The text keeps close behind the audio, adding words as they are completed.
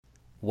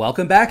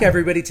Welcome back,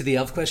 everybody, to the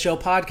ElfQuest Show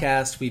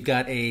podcast. We've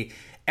got a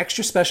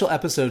extra special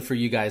episode for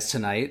you guys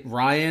tonight.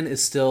 Ryan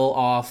is still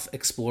off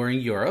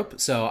exploring Europe,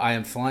 so I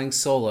am flying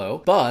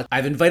solo. But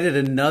I've invited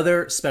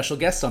another special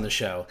guest on the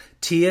show,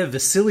 Tia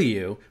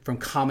Vasiliou from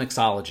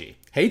Comixology.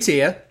 Hey,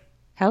 Tia.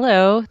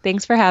 Hello.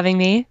 Thanks for having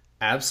me.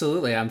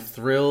 Absolutely. I'm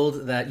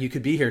thrilled that you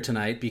could be here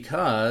tonight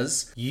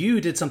because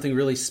you did something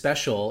really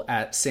special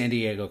at San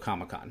Diego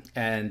Comic-Con.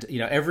 And,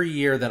 every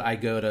year that I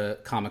go to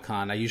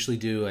Comic-Con, I usually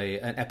do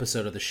an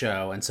episode of the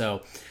show. And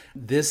so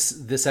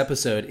this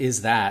episode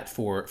is that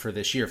for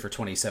this year, for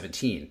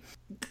 2017.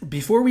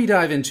 Before we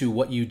dive into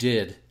what you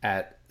did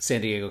at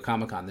San Diego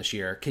Comic-Con this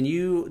year, can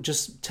you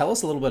just tell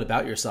us a little bit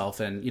about yourself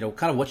and,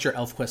 kind of what's your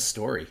ElfQuest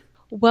story?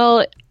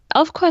 Well,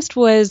 ElfQuest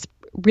was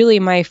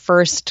really my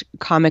first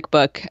comic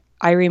book.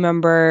 I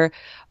remember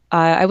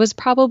I was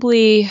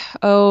probably,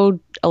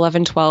 11,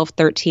 12,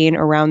 13,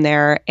 around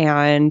there.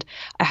 And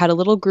I had a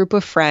little group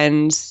of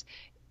friends.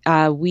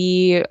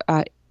 We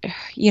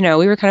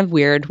were kind of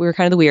weird. We were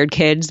kind of the weird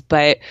kids,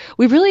 but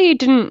we really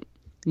didn't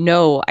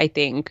know, I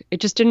think. It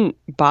just didn't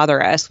bother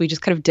us. We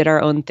just kind of did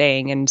our own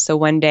thing. And so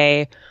one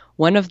day,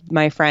 one of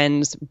my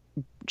friends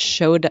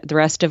showed the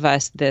rest of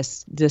us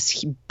this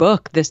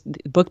book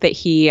that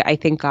he, I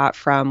think, got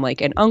from like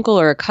an uncle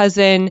or a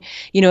cousin.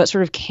 It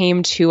sort of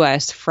came to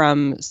us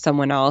from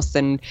someone else,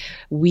 and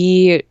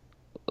we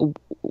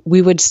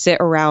would sit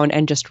around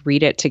and just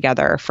read it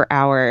together for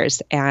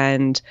hours.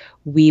 And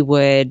we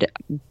would,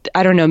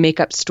 I don't know,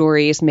 make up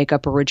stories, make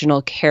up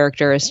original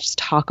characters, just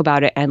talk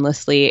about it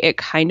endlessly. It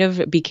kind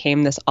of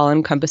became this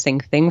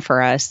all-encompassing thing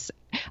for us.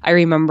 I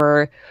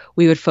remember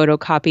we would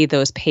photocopy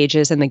those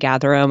pages in the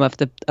gather room of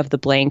the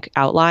blank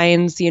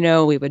outlines.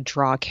 We would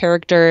draw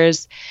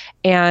characters.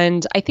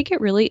 And I think it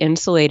really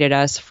insulated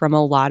us from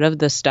a lot of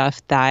the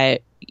stuff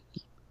that,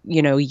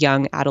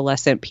 young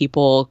adolescent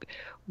people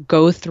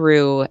go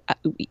through.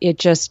 It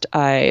just,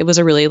 it was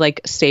a really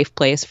safe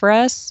place for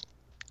us.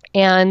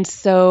 And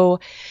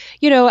so,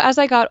 as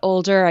I got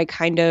older, I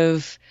kind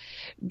of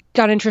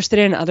got interested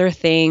in other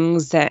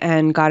things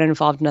and got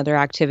involved in other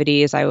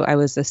activities. I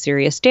was a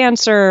serious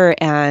dancer,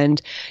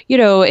 and,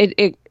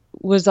 it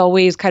was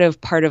always kind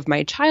of part of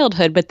my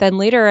childhood. But then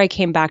later I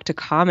came back to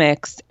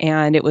comics,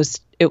 and it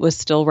was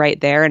still right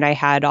there. And I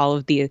had all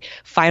of the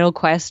final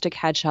quests to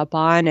catch up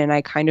on, and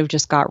I kind of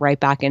just got right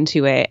back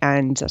into it.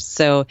 And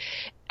so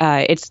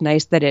it's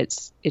nice that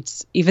it's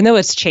even though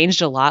it's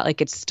changed a lot,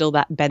 it's still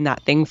been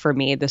that thing for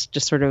me, this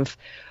just sort of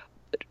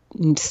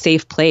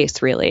safe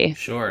place, really.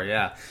 Sure,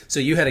 yeah. So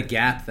you had a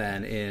gap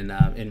then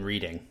in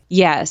reading.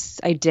 Yes,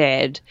 I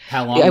did.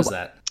 How long was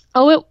that?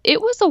 Oh, it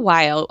was a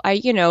while.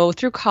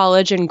 Through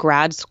college and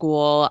grad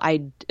school, I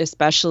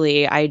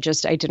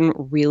didn't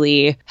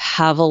really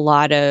have a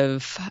lot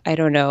of, I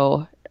don't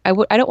know, I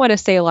don't want to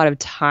say a lot of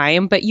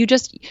time, but you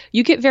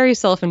get very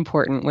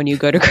self-important when you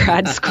go to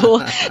grad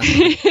school.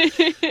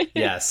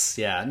 Yes.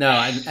 Yeah. No.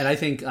 And I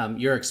think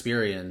your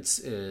experience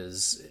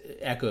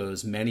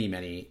echoes many,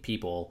 many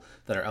people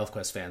that are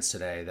ElfQuest fans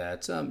today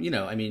that,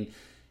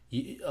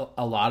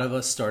 a lot of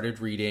us started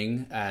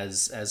reading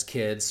as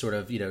kids, sort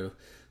of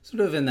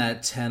in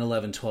that 10,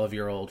 11,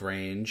 12-year-old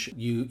range.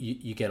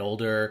 You get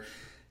older,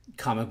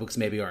 comic books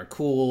maybe aren't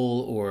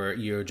cool, or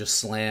you're just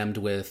slammed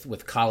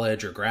with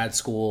college or grad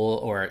school,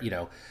 or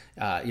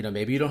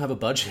maybe you don't have a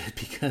budget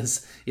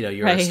because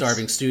you're right. A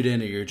starving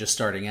student, or you're just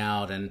starting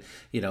out, and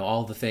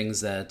all the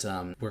things that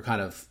were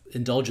kind of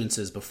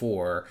indulgences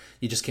before,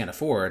 you just can't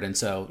afford. And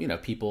so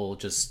people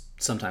just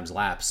sometimes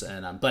lapse.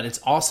 And but it's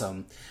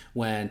awesome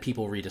when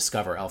people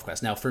rediscover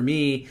ElfQuest. Now for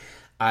me,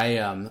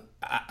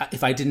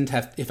 if I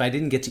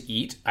didn't get to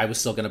eat, I was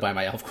still going to buy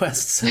my ElfQuest.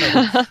 So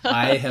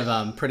I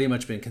have pretty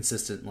much been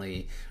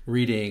consistently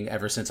reading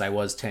ever since I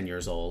was 10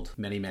 years old,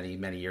 many, many,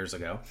 many years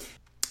ago.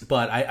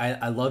 But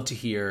I love to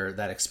hear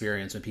that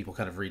experience when people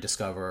kind of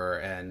rediscover,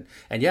 and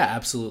yeah,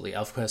 absolutely,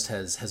 ElfQuest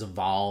has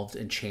evolved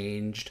and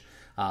changed.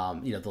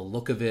 The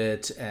look of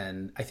it,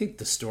 and I think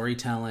the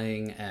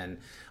storytelling and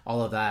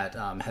all of that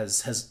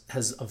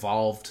has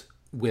evolved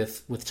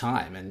with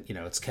time, and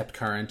it's kept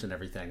current and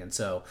everything. And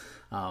so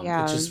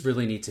it's just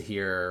really neat to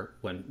hear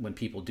when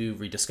people do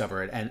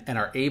rediscover it and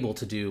are able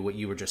to do what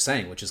you were just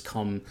saying, which is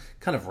come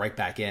kind of right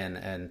back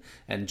in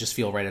and just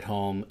feel right at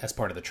home as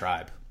part of the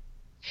tribe.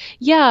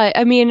 Yeah,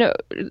 I mean,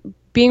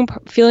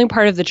 feeling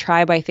part of the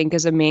tribe, I think,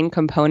 is a main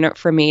component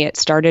for me. It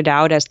started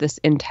out as this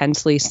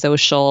intensely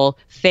social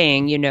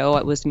thing.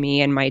 It was me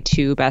and my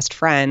two best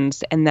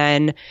friends. And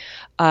then,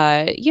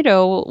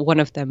 one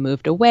of them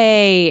moved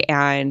away,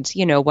 and,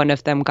 one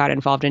of them got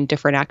involved in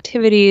different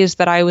activities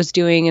that I was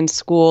doing in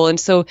school. And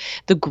so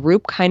the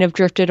group kind of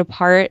drifted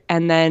apart.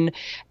 And then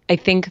I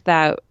think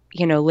that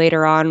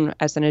later on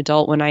as an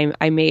adult, when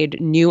I made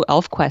new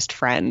ElfQuest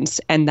friends,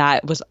 and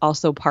that was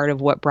also part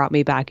of what brought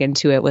me back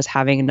into it, was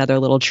having another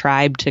little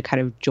tribe to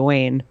kind of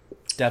join.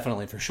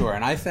 Definitely, for sure.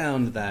 And I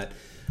found that,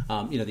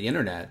 the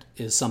internet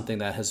is something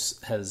that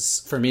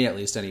has, for me at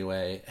least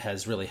anyway,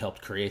 has really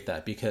helped create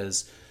that,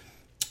 because,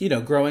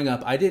 growing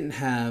up,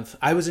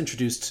 I was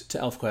introduced to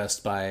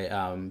ElfQuest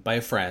by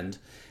a friend.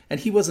 and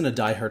he wasn't a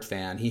diehard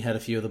fan. He had a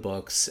few of the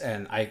books,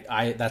 and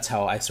I that's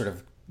how I sort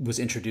of was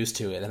introduced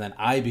to it, and then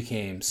I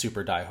became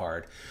super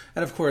diehard.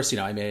 And of course,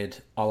 I made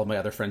all of my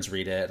other friends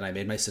read it, and I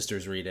made my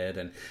sisters read it,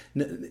 and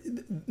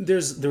there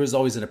was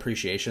always an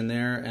appreciation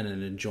there and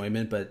an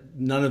enjoyment, but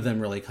none of them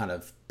really kind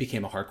of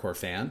became a hardcore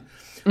fan.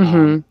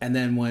 And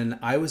then when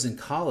I was in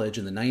college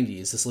in the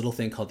 90s, this little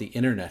thing called the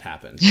internet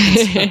happened.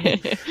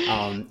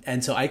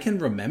 And so I can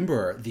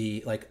remember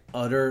the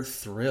utter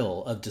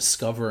thrill of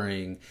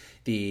discovering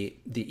the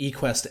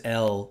ElfQuest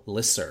L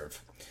listserv.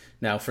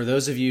 Now, for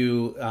those of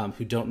you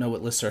who don't know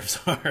what listservs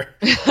are,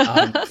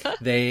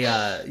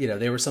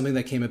 they were something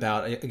that came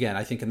about, again,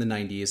 I think in the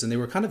 90s, and they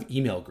were kind of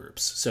email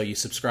groups. So you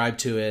subscribe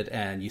to it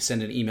and you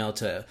send an email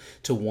to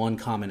one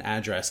common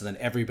address, and then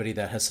everybody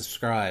that has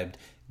subscribed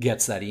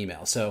gets that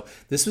email. So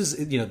this was,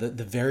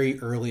 the very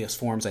earliest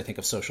forms, I think,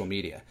 of social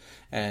media.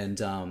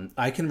 And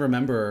I can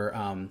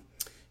remember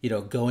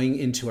going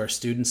into our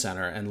student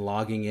center and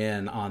logging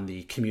in on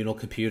the communal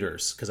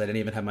computers, because I didn't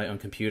even have my own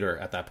computer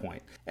at that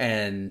point,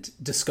 and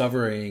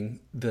discovering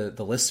the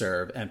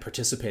listserv and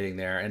participating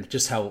there, and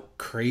just how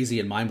crazy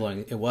and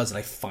mind-blowing it was. And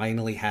I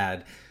finally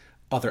had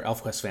other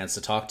ElfQuest fans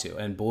to talk to.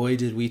 And boy,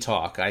 did we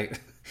talk. I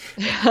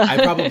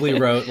probably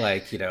wrote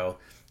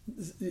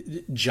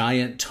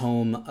giant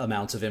tome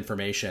amounts of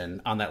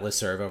information on that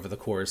listserv over the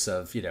course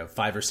of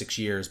 5 or 6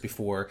 years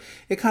before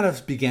it kind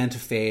of began to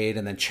fade,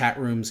 and then chat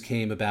rooms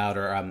came about,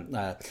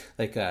 or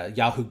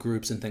Yahoo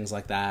groups and things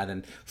like that.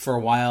 And for a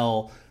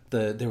while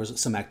there was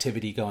some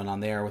activity going on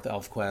there with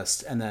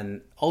ElfQuest, and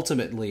then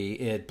ultimately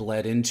it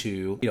bled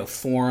into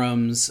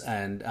forums,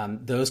 and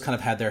those kind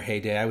of had their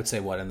heyday, I would say,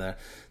 in the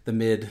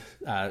mid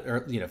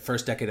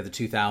first decade of the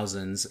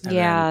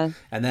 2000s,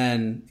 and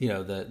then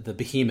the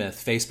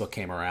behemoth Facebook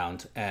came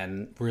around,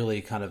 and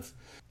really kind of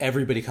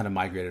everybody kind of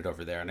migrated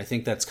over there. And I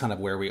think that's kind of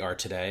where we are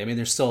today. I mean,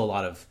 there's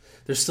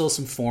still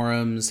some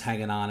forums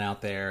hanging on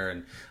out there,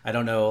 and I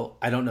don't know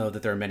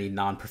that there are many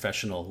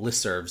non-professional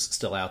listservs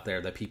still out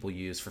there that people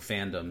use for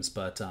fandoms,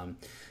 but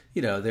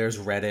there's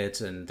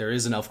Reddit, and there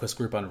is an ElfQuest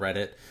group on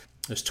Reddit.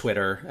 There's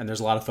Twitter, and there's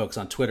a lot of folks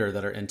on Twitter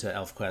that are into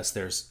ElfQuest.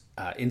 There's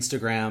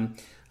Instagram.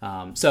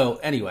 So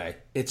anyway,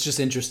 it's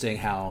just interesting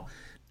how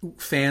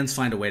fans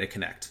find a way to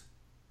connect.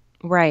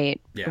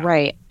 Right. Yeah.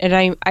 Right.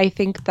 And I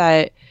think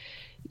that,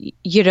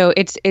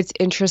 it's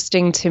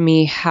interesting to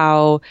me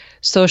how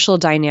social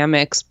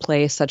dynamics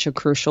play such a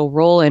crucial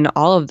role in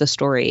all of the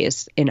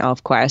stories in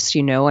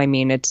ElfQuest. I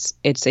mean,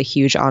 it's a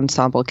huge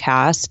ensemble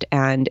cast,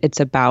 and it's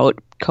about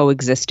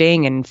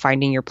coexisting and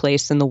finding your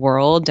place in the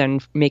world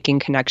and making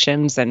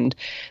connections. And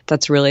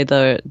that's really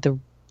the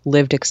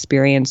lived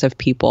experience of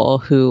people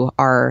who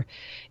are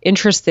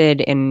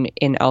interested in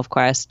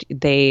ElfQuest.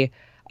 They,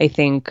 I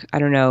think,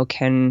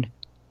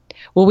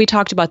 well, we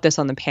talked about this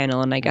on the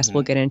panel, and I guess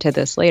we'll get into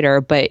this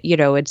later, but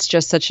it's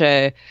just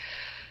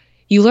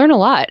you learn a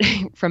lot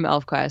from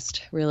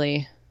ElfQuest,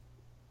 really.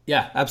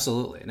 Yeah,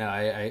 absolutely. No,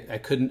 I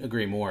couldn't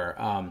agree more.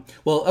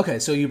 Well, okay,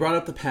 so you brought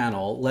up the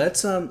panel. Let's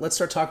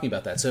start talking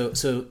about that.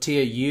 So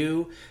Tia,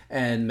 you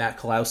and Matt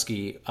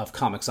Kalowski of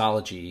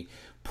Comixology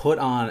put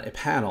on a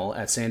panel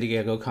at San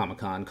Diego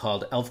Comic-Con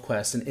called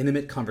ElfQuest, an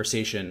intimate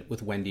conversation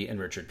with Wendy and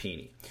Richard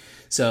Pini.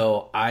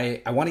 So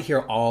I want to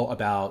hear all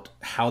about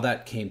how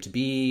that came to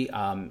be,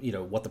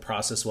 what the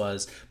process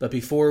was. But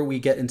before we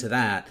get into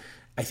that,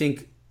 I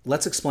think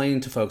let's explain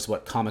to folks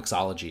what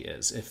Comixology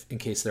is, in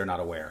case they're not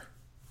aware.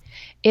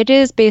 It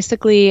is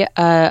basically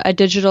a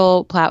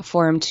digital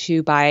platform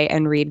to buy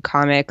and read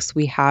comics.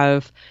 We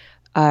have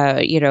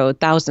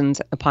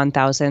thousands upon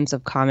thousands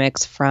of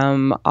comics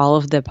from all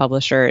of the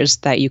publishers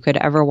that you could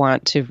ever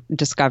want to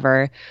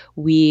discover.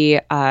 We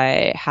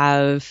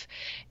have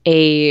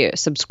a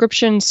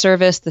subscription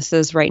service. This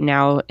is right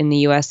now in the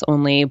US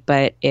only,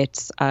 but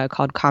it's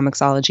called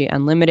Comixology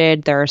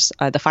Unlimited. There's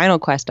the Final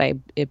Quest, I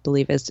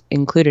believe, is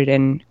included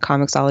in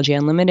Comixology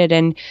Unlimited,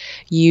 and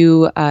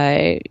you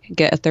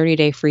get a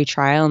 30-day free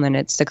trial, and then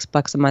it's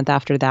 $6 a month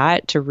after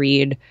that to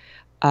read.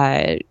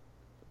 I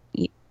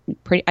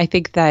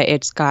think that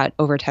it's got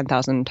over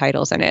 10,000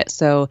 titles in it.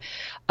 So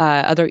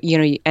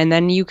and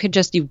then you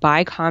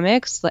buy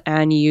comics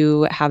and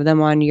you have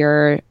them on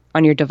your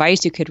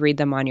device. You could read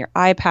them on your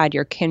iPad,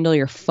 your Kindle,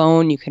 your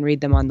phone. You can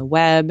read them on the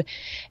web.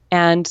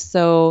 And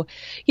so,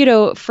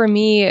 for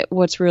me,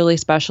 what's really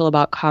special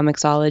about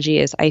Comixology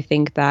is I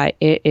think that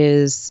it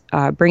is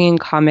bringing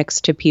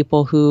comics to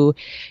people who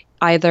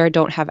either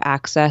don't have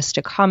access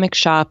to comic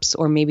shops,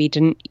 or maybe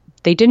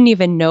didn't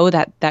even know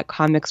that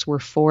comics were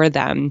for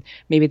them.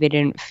 Maybe they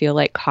didn't feel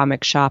like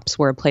comic shops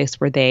were a place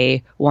where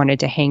they wanted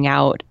to hang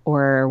out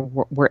or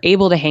were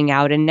able to hang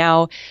out. And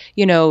now,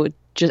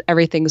 just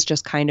everything's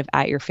just kind of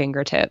at your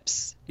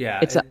fingertips.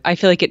 Yeah. I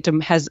feel like it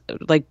has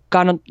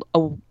gone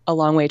a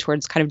long way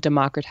towards kind of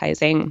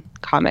democratizing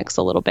comics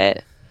a little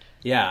bit.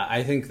 Yeah,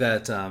 I think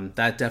that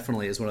that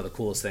definitely is one of the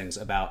coolest things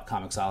about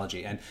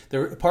Comixology. And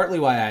partly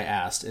why I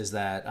asked is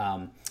that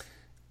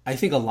I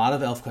think a lot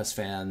of ElfQuest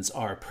fans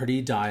are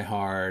pretty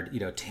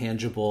diehard,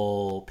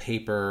 tangible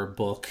paper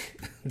book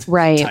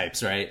Right.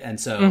 types, right? And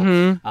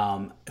so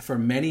for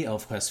many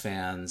ElfQuest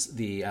fans,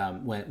 the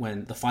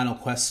when the final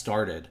quest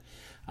started,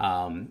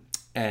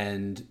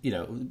 and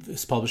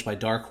it's published by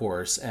Dark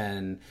Horse,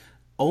 and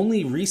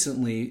only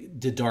recently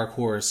did Dark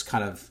Horse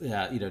kind of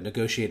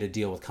negotiate a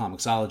deal with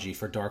Comixology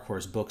for Dark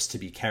Horse books to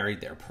be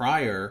carried there.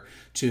 Prior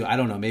to, I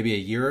don't know, maybe a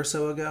year or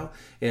so ago,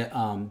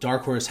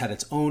 Dark Horse had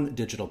its own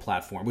digital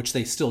platform, which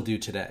they still do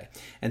today.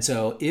 And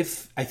so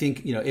if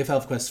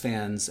ElfQuest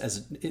fans,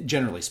 as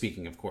generally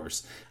speaking, of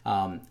course,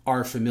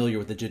 are familiar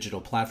with the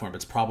digital platform,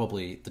 it's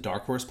probably the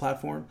Dark Horse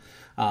platform,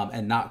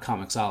 and not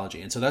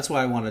Comixology. And so that's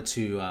why I wanted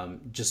to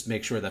just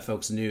make sure that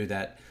folks knew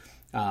that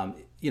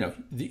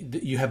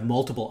you have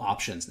multiple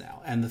options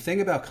now. And the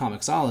thing about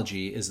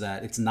Comixology is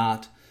that it's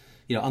not,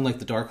 unlike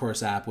the Dark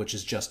Horse app, which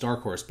is just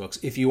Dark Horse books.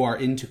 If you are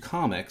into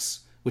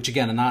comics, which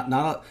again,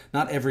 not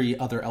every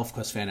other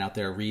ElfQuest fan out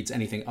there reads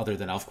anything other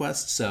than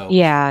ElfQuest. So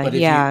yeah, but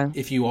yeah.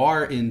 If you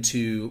are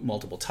into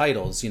multiple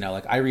titles,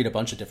 like I read a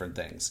bunch of different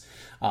things,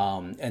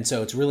 and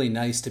so it's really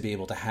nice to be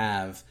able to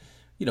have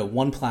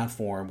one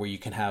platform where you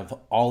can have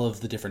all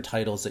of the different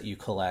titles that you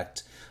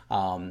collect.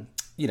 And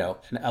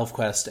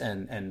ElfQuest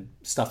and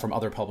stuff from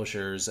other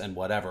publishers and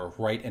whatever,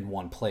 right in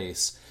one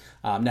place.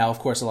 Now, of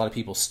course, a lot of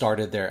people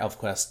started their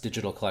ElfQuest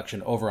digital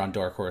collection over on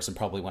Dark Horse and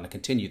probably want to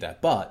continue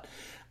that. But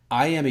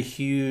I am a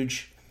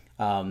huge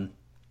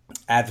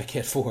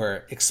advocate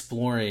for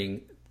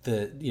exploring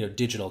the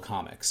digital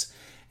comics.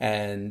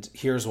 And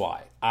here's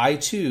why. I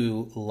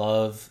too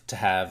love to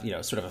have,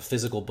 sort of a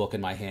physical book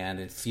in my hand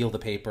and feel the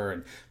paper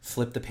and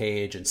flip the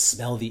page and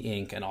smell the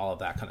ink and all of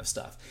that kind of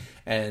stuff.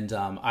 And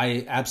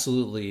I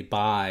absolutely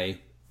buy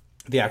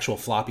the actual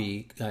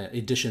floppy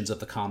editions of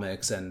the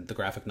comics and the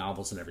graphic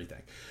novels and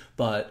everything.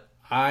 But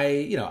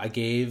I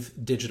gave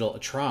digital a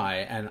try,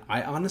 and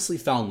I honestly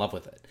fell in love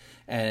with it.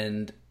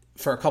 And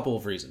for a couple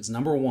of reasons.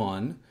 Number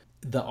one,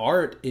 the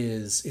art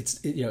is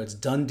it's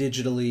done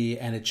digitally,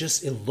 and it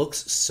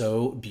looks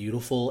so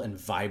beautiful and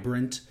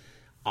vibrant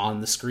on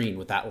the screen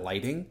with that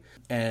lighting.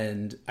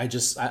 And I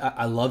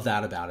love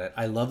that about it.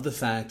 I love the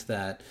fact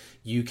that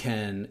you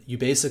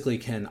basically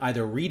can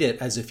either read it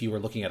as if you were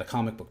looking at a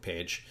comic book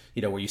page,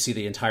 where you see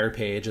the entire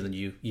page and then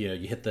you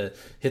hit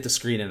the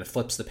screen and it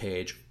flips the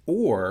page,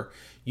 or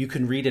you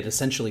can read it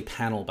essentially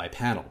panel by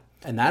panel.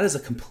 And that is a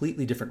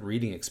completely different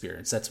reading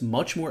experience. That's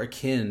much more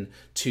akin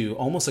to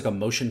almost like a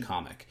motion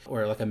comic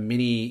or like a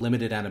mini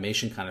limited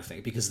animation kind of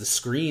thing, because the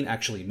screen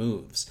actually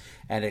moves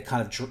and it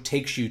kind of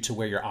takes you to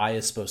where your eye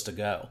is supposed to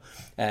go.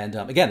 And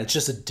again, it's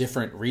just a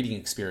different reading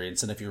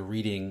experience than if you're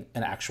reading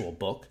an actual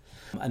book.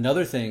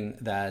 Another thing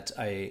that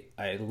I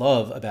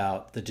love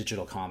about the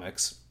digital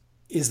comics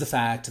is the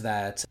fact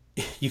that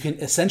you can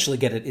essentially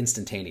get it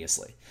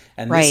instantaneously.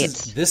 And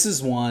this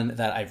is one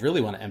that I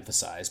really want to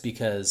emphasize,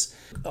 because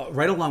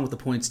right along with the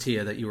points,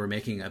 Tia, that you were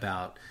making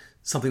about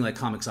something like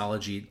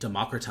Comixology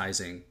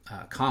democratizing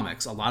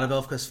comics, a lot of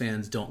ElfQuest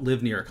fans don't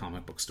live near a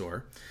comic book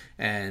store.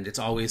 And it's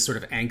always sort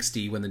of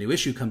angsty when the new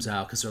issue comes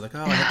out, because they're like,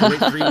 oh, I have to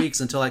wait 3 weeks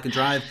until I can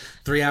drive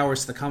 3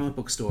 hours to the comic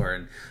book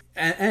store.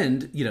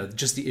 And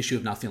just the issue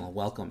of not feeling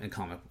welcome in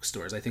comic book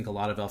stores. I think a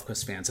lot of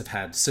ElfQuest fans have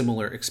had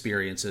similar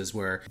experiences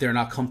where they're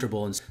not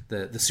comfortable in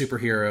the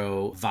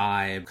superhero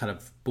vibe, kind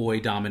of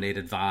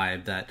boy-dominated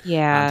vibe that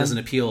doesn't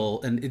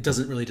appeal, and it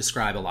doesn't really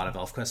describe a lot of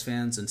ElfQuest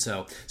fans. And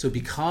so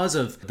because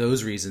of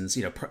those reasons,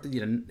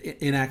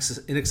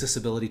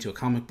 inaccessibility to a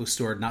comic book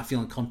store, not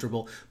feeling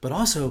comfortable, but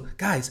also,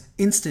 guys,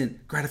 instant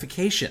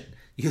gratification.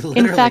 You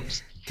literally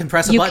can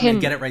press a button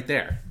and get it right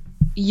there.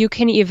 You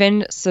can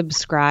even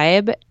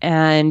subscribe,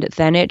 and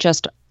then it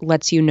just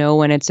lets you know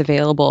when it's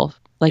available.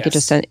 Like it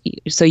just,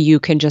 so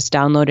you can just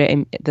download it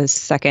in the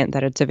second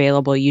that it's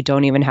available. You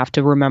don't even have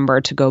to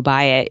remember to go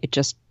buy it. It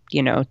just,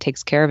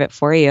 takes care of it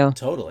for you.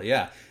 Totally.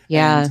 Yeah.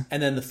 Yeah.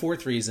 And then the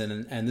fourth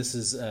reason, and this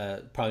is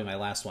probably my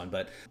last one,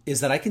 but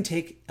is that I can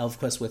take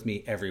ElfQuest with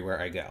me everywhere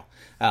I go.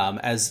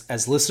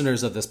 As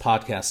listeners of this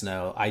podcast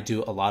know, I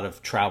do a lot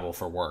of travel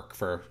for work,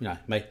 for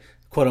my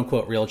quote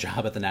unquote real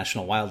job at the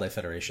National Wildlife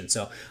Federation.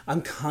 So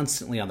I'm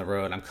constantly on the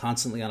road. I'm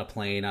constantly on a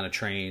plane, on a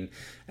train,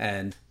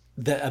 and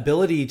the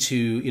ability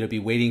to be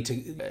waiting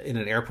in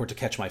an airport to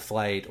catch my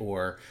flight,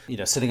 or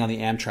sitting on the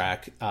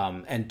Amtrak,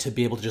 and to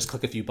be able to just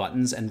click a few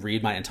buttons and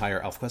read my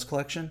entire ElfQuest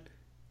collection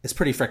is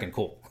pretty freaking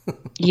cool.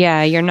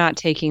 Yeah, you're not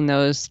taking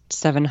those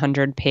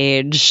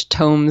 700-page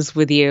tomes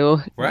with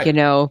you. Right.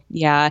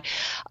 Yeah.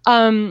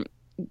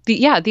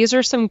 These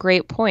are some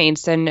great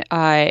points, and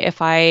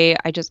if I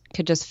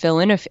could just fill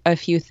in a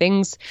few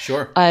things.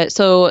 Sure.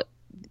 So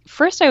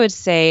first, I would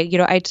say,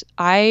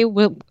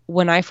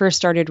 when I first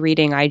started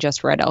reading, I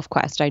just read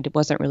ElfQuest. I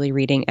wasn't really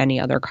reading any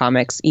other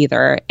comics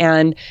either,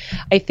 and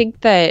I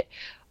think that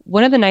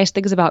one of the nice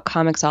things about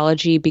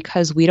Comixology,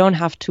 because we don't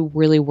have to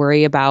really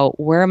worry about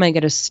where am I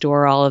going to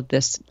store all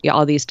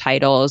these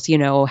titles,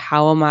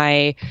 how am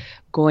I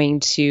going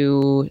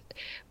to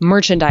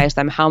merchandise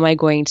them? How am I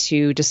going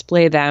to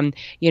display them?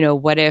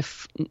 What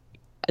if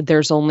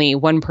there's only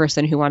one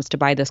person who wants to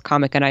buy this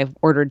comic and I've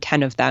ordered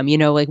 10 of them.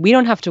 Like we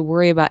don't have to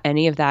worry about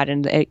any of that.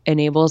 And it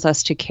enables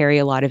us to carry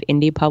a lot of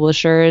indie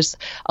publishers,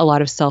 a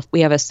lot of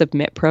we have a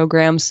submit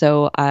program.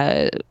 So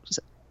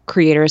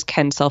creators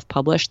can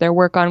self-publish their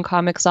work on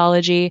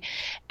Comixology.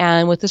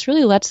 And what this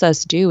really lets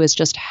us do is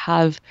just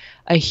have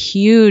a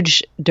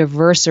huge,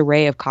 diverse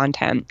array of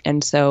content.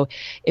 And so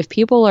if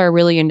people are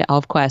really into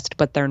ElfQuest,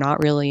 but they're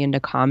not really into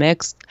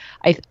comics,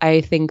 I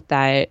think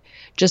that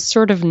just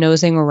sort of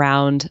nosing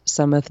around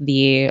some of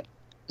the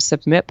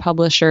submit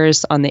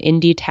publishers on the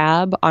indie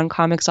tab on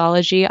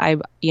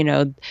Comixology,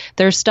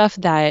 there's stuff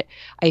that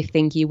I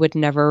think you would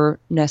never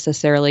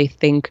necessarily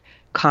think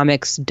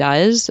comics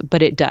does,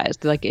 but it does.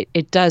 Like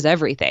it does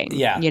everything.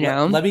 Yeah.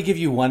 Let me give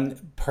you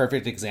one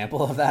perfect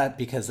example of that,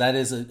 because that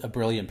is a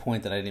brilliant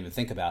point that I didn't even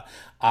think about.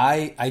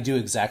 I do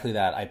exactly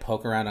that. I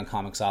poke around on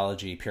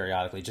Comixology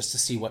periodically just to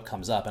see what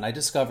comes up. And I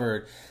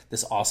discovered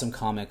this awesome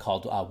comic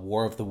called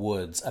War of the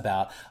Woods,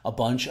 about a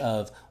bunch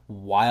of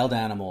wild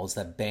animals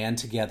that band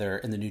together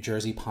in the New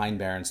Jersey Pine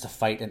Barrens to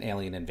fight an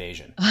alien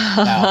invasion.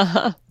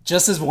 Now,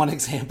 just as one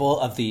example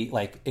of the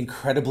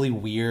incredibly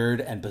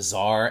weird and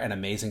bizarre and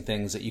amazing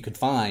things that you could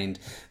find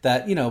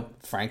that,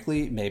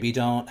 frankly, maybe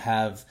don't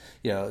have,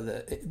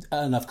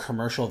 enough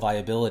commercial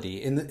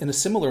viability in a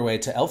similar way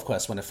to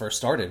ElfQuest when it first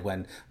started,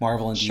 when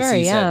Marvel and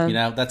DC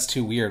said, that's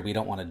too weird, we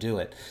don't want to do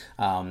it.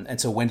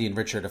 And so Wendy and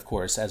Richard, of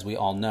course, as we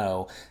all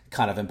know,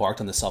 kind of embarked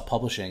on the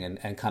self-publishing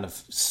and kind of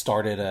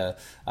started a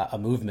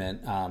movement,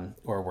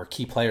 or were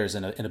key players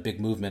in a big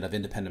movement of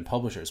independent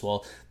publishers.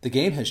 Well, the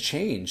game has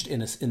changed in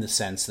the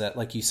sense that,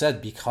 like you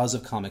said, because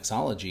of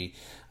Comixology,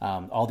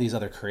 all these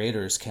other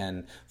creators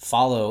can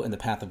follow in the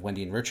path of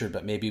Wendy and Richard,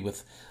 but maybe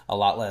with a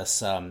lot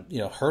less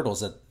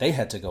hurdles that they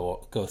had to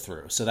go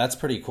through. So that's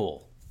pretty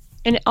cool.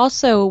 And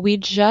also, we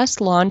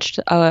just launched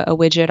a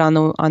widget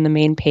on the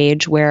main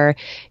page where,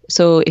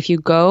 so if you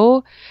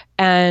go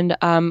and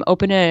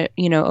open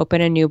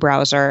a new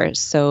browser,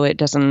 so it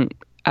doesn't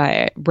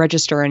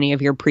register any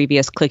of your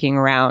previous clicking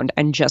around,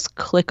 and just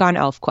click on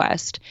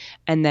ElfQuest,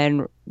 and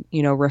then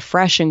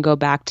refresh and go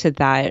back to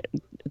that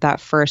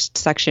first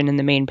section in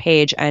the main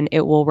page, and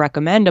it will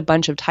recommend a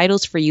bunch of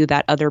titles for you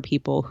that other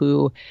people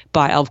who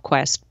bought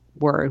ElfQuest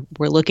were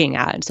looking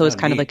at. So it's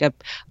kind of like a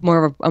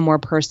more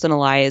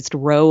personalized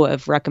row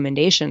of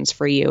recommendations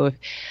for you.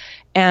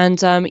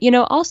 And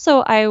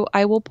also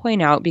I will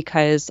point out,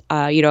 because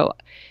I'm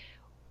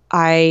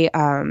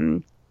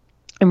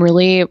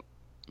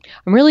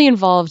really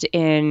involved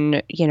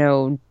in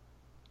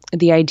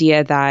the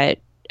idea that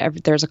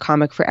there's a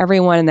comic for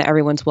everyone and that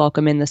everyone's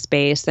welcome in the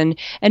space. And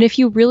if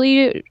you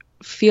really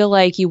feel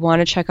like you want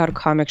to check out a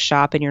comic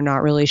shop and you're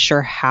not really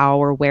sure how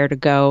or where to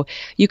go,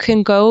 you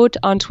can go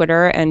on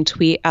Twitter and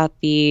tweet at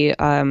the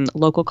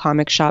local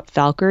comic shop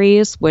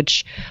Valkyries,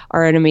 which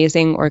are an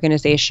amazing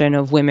organization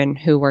of women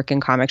who work in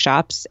comic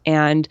shops,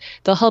 and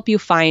they'll help you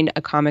find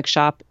a comic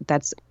shop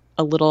that's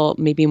a little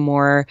maybe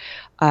more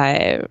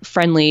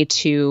friendly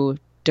to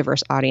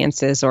diverse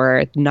audiences,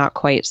 or not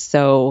quite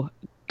so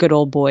good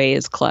old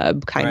boys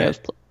club kind of.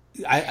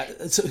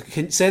 So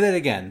can you say that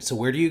again? So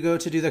where do you go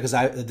to do that?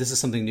 Because this is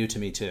something new to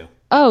me too.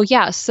 Oh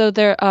yeah, so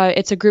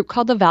it's a group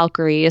called the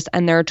Valkyries,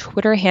 and their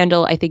Twitter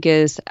handle I think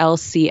is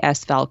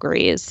LCS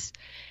Valkyries.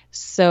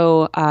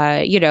 So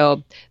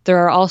there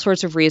are all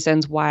sorts of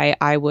reasons why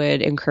I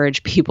would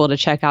encourage people to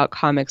check out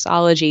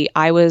Comixology.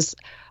 I was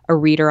a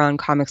reader on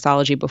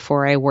Comixology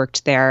before I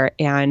worked there,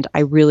 and I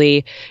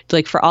really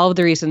for all of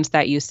the reasons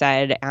that you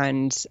said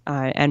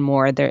and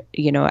more. There,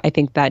 I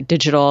think that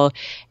digital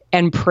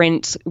and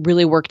print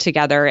really work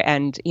together,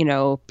 and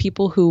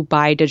people who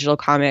buy digital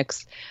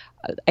comics,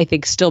 I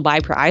think I still buy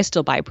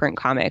print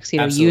comics.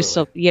 Absolutely. You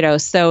still,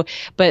 so,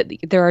 but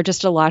there are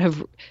just a lot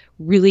of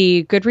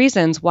really good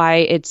reasons why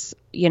it's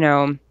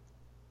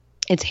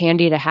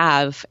handy to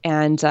have,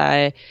 and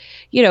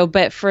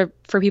but for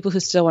people who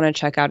still want to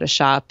check out a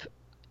shop,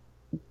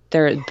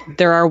 there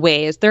are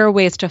ways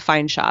to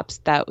find shops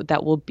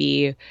that will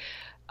be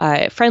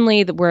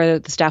friendly, where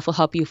the staff will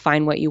help you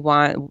find what you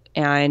want,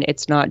 and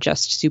it's not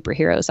just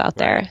superheroes out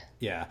there.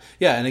 Yeah.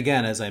 And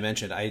again, as I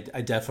mentioned, I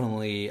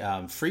definitely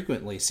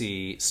frequently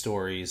see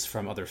stories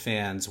from other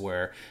fans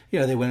where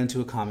they went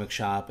into a comic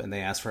shop and they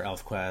asked for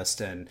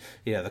ElfQuest, and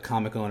the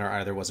comic owner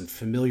either wasn't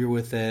familiar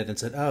with it and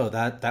said, "Oh,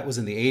 that was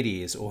in the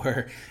 '80s,"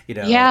 or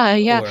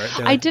Or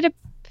I did a.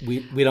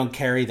 We don't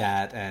carry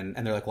that, and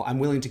they're like, well, I'm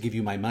willing to give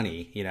you my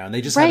money, and they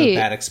just had a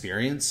bad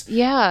experience.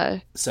 Yeah.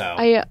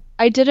 So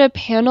I did a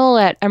panel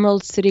at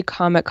Emerald City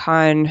Comic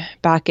Con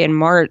back in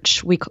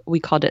March. We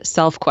called it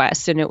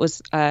SelfQuest, and it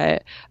was a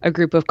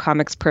group of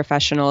comics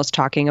professionals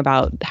talking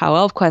about how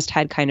ElfQuest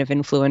had kind of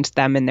influenced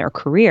them in their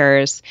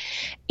careers.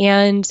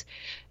 And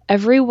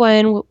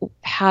everyone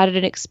had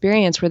an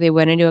experience where they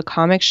went into a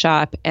comic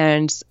shop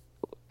and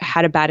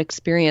had a bad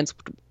experience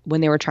when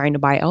they were trying to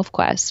buy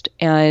ElfQuest.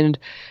 And,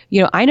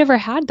 I never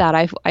had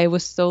that. I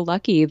was so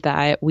lucky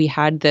that we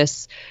had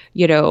this,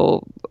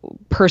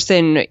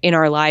 person in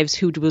our lives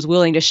who was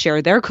willing to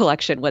share their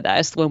collection with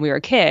us when we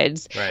were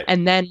kids. Right.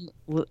 And then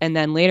and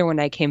then later when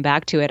I came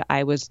back to it,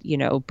 I was,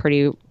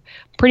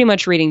 pretty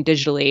much reading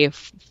digitally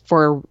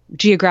for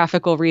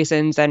geographical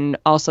reasons, and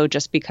also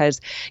just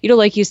because,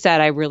 like you said,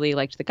 I really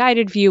liked the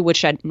guided view,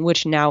 which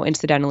now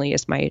incidentally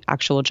is my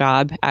actual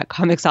job at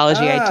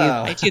Comixology.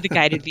 Oh. I do the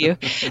guided view.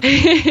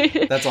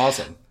 That's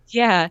awesome.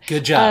 Yeah.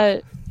 Good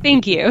job.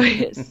 Thank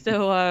you.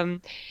 So,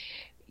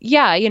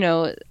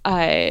 yeah,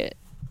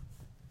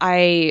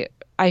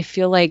 I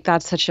feel like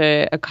that's such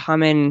a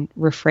common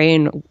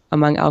refrain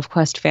among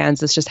ElfQuest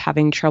fans, is just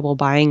having trouble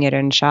buying it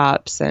in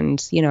shops. And,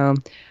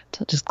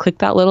 just click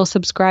that little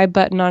subscribe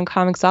button on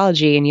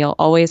Comixology and you'll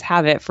always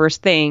have it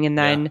first thing. And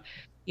then,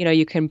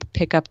 you can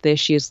pick up the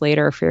issues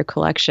later for your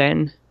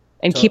collection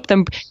and keep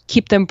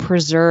them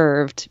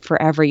preserved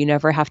forever. You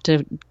never have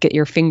to get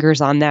your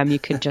fingers on them. You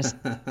could just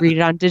read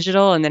it on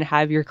digital and then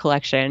have your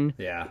collection.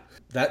 Yeah.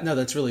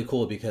 That's really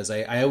cool, because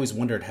I always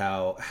wondered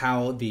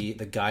how the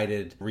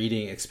guided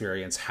reading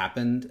experience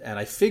happened, and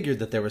I figured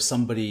that there was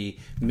somebody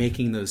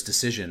making those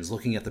decisions,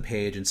 looking at the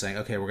page and saying,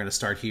 okay, we're going to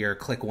start here,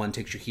 click 1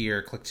 takes you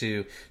here, click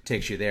 2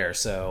 takes you there.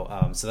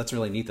 So so that's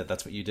really neat that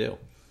that's what you do.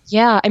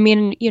 Yeah, I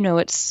mean,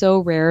 it's so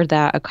rare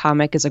that a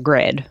comic is a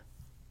grid.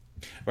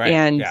 Right.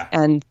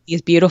 And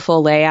these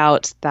beautiful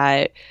layouts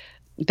that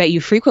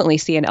you frequently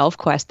see in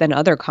ElfQuest than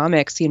other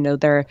comics.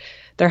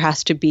 There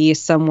has to be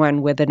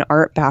someone with an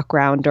art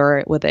background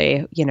or with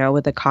a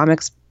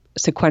comics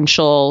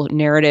sequential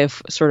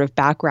narrative sort of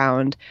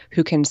background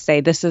who can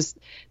say this is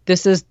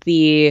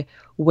the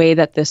way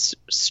that this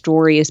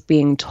story is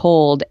being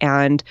told,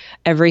 and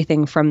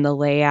everything from the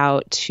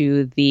layout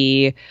to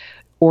the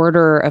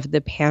order of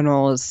the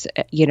panels,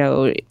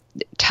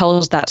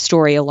 tells that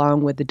story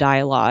along with the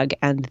dialogue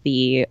and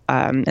the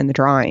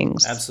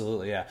drawings.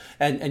 Absolutely, yeah.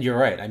 And you're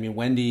right. I mean,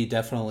 Wendy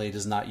definitely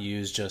does not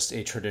use just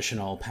a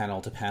traditional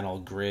panel-to-panel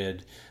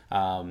grid.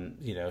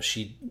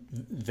 She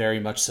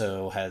very much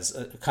so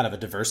has kind of a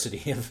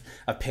diversity of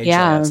page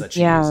layouts that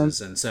she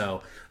uses. And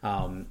so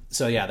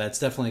that's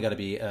definitely got to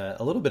be a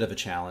little bit of a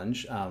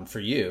challenge for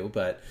you,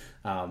 but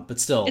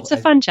still, it's a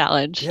fun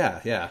challenge.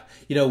 Yeah.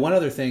 One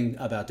other thing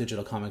about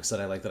digital comics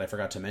that I like that I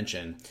forgot to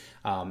mention,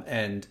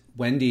 and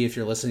Wendy, if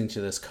you're listening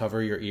to this,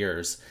 cover your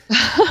ears.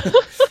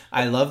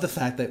 I love the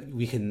fact that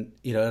we can,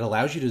 it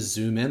allows you to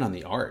zoom in on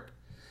the art.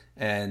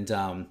 And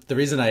the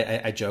reason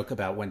I joke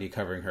about Wendy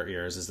covering her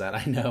ears is that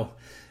I know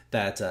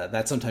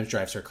that sometimes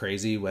drives her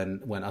crazy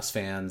when us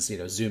fans,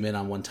 zoom in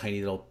on one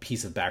tiny little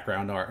piece of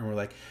background art and we're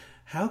like,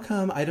 how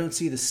come I don't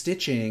see the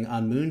stitching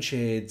on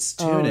Moonshade's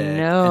tunic? Oh,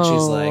 no. And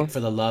she's like, for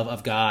the love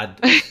of God.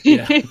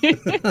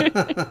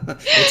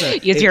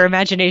 Use your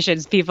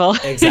imaginations, people.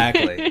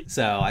 Exactly.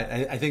 So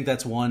I think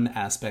that's one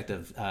aspect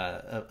of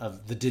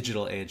the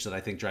digital age that I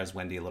think drives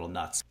Wendy a little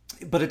nuts.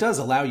 But it does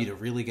allow you to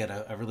really get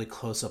a really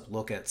close-up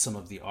look at some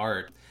of the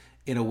art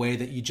in a way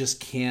that you just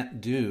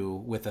can't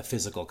do with a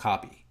physical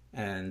copy.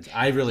 And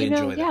I really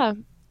enjoy that. Yeah.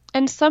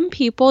 And some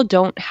people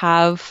don't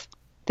have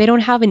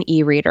an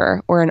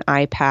e-reader or an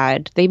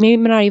iPad. They may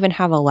not even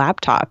have a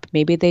laptop.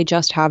 Maybe they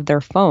just have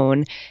their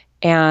phone,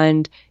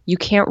 and you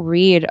can't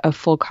read a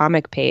full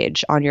comic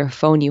page on your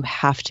phone. You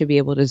have to be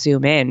able to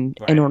zoom in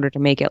in order to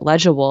make it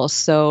legible.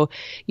 So,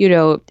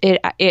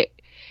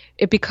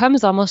 it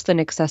becomes almost an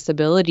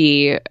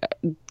accessibility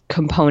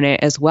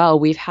component as well.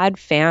 We've had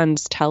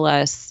fans tell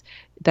us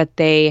that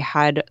they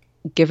had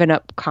given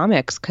up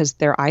comics because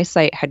their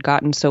eyesight had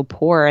gotten so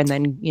poor, and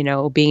then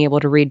being able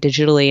to read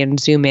digitally and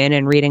zoom in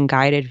and read in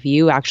guided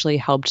view actually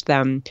helped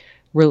them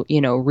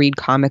read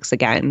comics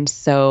again.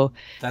 So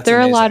there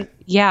are a lot.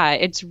 Yeah,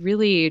 it's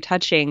really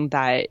touching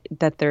that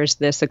there's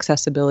this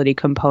accessibility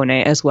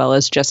component as well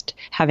as just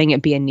having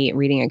it be a neat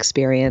reading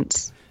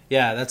experience.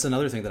 Yeah, that's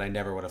another thing that I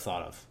never would have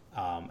thought of.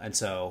 And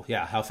so,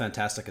 yeah, how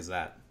fantastic is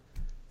that?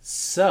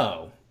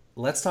 So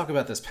let's talk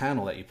about this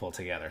panel that you pulled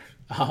together.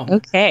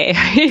 Okay.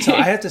 So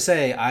I have to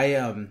say,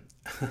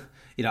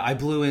 I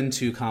blew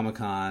into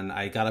Comic-Con.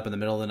 I got up in the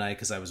middle of the night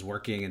because I was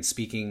working and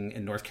speaking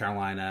in North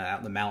Carolina out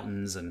in the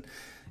mountains. And,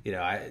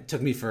 it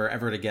took me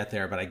forever to get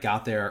there, but I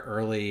got there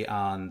early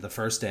on the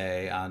first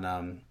day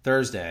on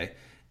Thursday.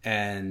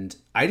 And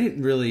I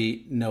didn't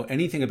really know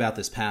anything about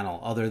this panel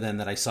other than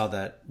that I saw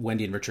that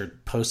Wendy and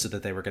Richard posted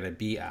that they were going to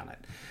be on it.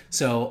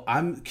 So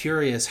I'm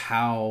curious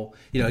how,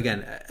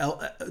 again,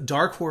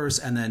 Dark Horse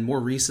and then more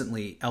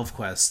recently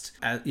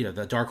ElfQuest,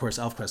 the Dark Horse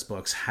ElfQuest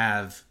books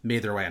have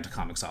made their way into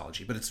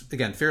Comixology, but it's,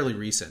 again, fairly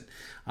recent.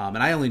 And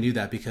I only knew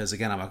that because,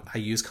 again, I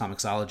use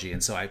Comixology,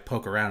 and so I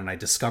poke around and I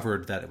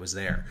discovered that it was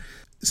there.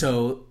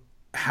 So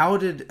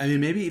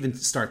maybe even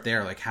start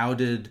there, like how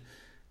did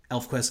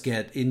ElfQuest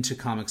get into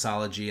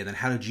Comixology, and then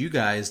how did you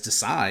guys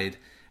decide,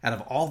 out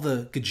of all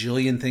the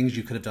gajillion things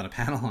you could have done a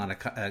panel on a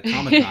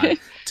Comic-Con,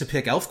 to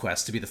pick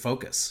ElfQuest to be the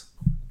focus?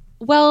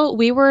 Well,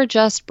 we were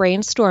just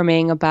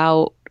brainstorming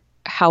about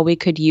how we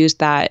could use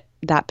that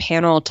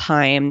panel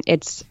time.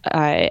 It's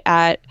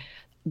at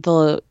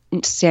the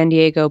San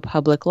Diego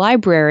Public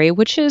Library,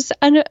 which is,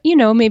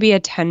 maybe a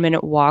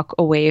 10-minute walk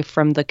away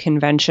from the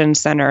convention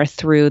center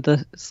through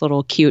this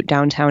little cute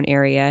downtown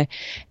area.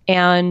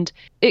 And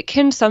it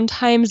can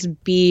sometimes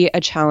be a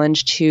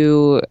challenge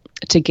to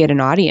get an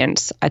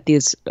audience at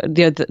these.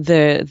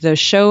 The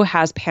show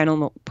has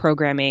panel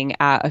programming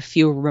at a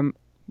few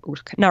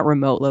not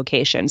remote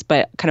locations,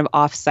 but kind of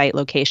off-site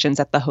locations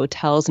at the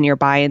hotels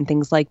nearby and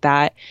things like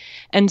that.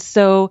 And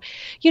so,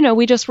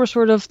 we just were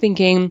sort of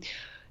thinking,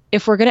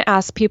 if we're going to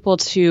ask people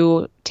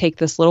to take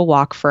this little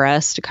walk for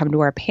us to come to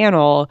our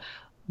panel,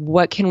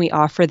 what can we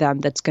offer them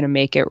that's going to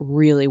make it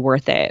really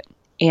worth it?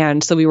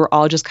 And so we were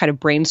all just kind of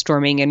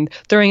brainstorming and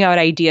throwing out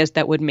ideas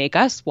that would make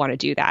us want to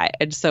do that.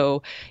 And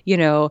so,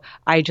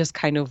 I just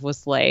kind of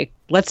was like,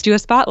 let's do a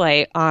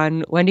spotlight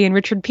on Wendy and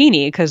Richard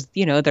Pini because,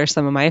 they're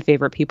some of my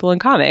favorite people in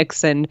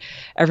comics. And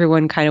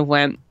everyone kind of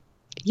went,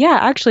 yeah,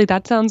 actually,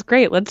 that sounds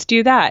great. Let's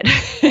do that.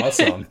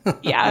 Awesome.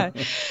 Yeah.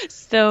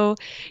 So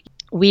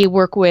we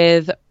work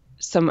with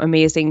some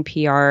amazing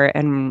PR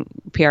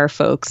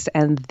folks,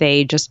 and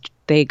they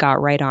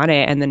got right on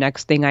it. And the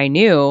next thing I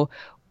knew,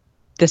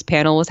 this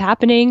panel was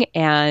happening.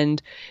 And,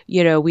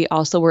 we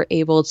also were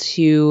able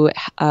to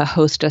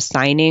host a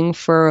signing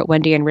for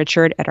Wendy and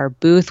Richard at our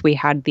booth. We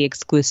had the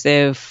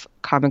exclusive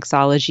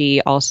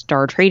Comixology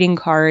All-Star trading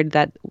card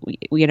that,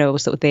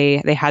 so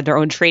they had their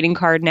own trading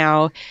card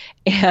now.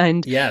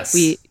 And yes.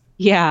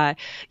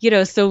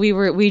 So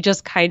we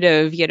just kind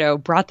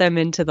of, brought them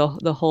into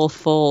the whole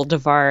fold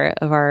of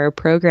our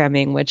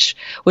programming, which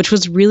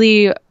was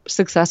really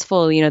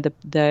successful.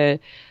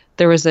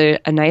 There was a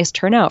nice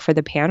turnout for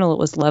the panel. It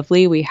was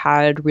lovely. We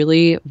had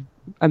really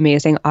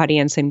amazing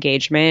audience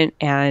engagement,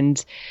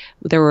 and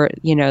there were,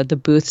 the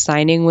booth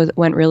signing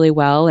went really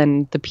well,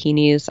 and the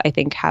Peonies, I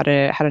think, had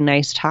a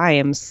nice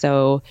time.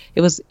 So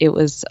it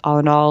was all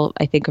in all,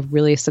 I think,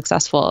 really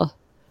successful.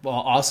 Well,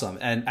 awesome.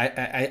 And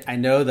I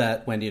know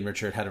that Wendy and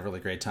Richard had a really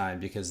great time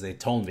because they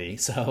told me.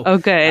 So oh,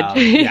 good.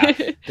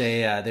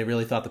 They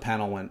really thought the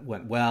panel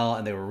went well,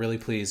 and they were really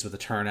pleased with the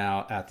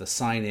turnout at the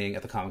signing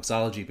at the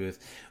Comixology booth.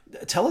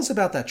 Tell us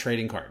about that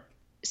trading card.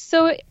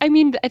 So, I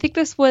think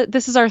this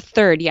is our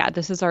third. Yeah,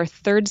 this is our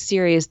third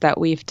series that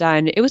we've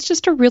done. It was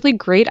just a really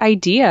great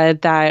idea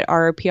that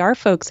our PR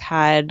folks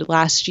had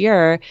last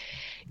year.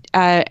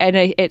 And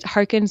it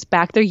harkens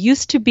back. There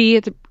used to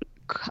be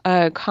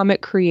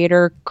comic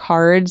creator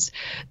cards.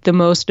 The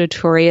most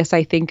notorious,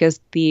 I think, is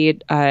the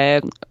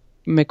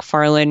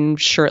McFarlane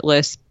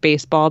shirtless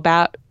baseball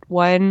bat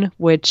one,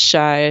 which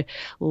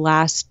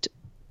last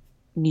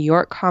New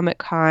York Comic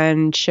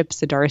Con, Chip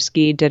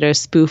Zdarsky did a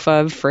spoof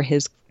of for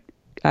his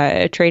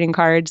trading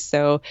cards.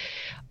 So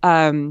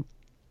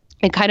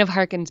it kind of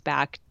harkens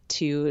back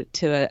to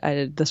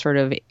the sort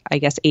of, I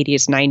guess,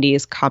 80s,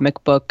 90s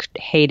comic book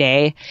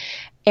heyday.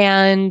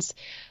 And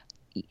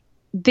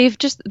they've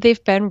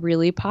been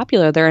really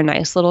popular. They're a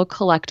nice little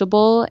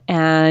collectible,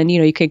 and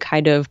you could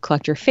kind of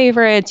collect your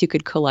favorites. You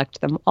could collect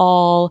them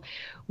all.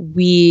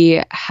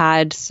 We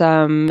had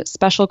some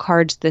special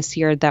cards this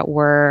year that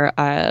were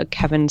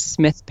Kevin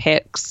Smith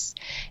picks,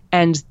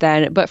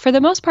 but for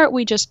the most part,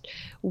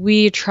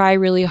 we try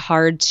really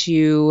hard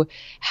to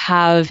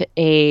have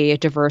a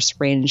diverse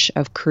range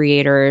of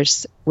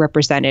creators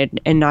represented,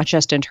 and not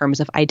just in terms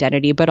of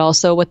identity, but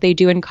also what they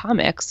do in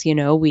comics.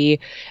 We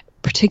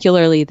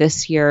particularly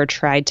this year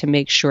tried to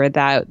make sure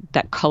that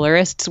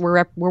colorists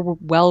were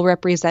well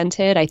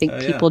represented. I think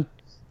people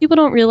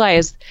don't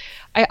realize.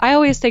 I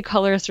always say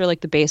colorists are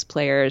like the bass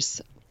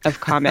players of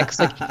comics.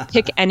 Like,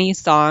 pick any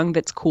song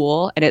that's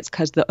cool, and it's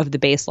because of the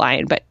bass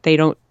line, but they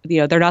don't.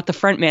 They're not the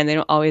front man. They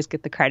don't always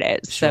get the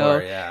credit.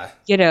 Sure,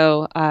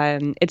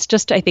 it's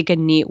just, I think, a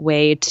neat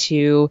way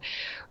to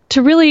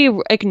really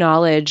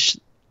acknowledge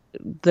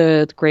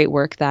the great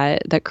work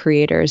that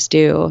creators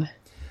do.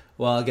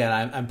 Well,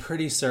 again, I'm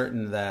pretty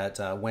certain that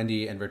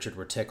Wendy and Richard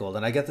were tickled,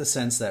 and I get the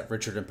sense that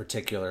Richard in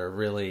particular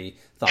really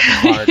thought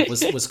the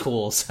card was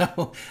cool.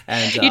 So,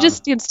 and you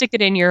just stick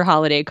it in your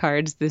holiday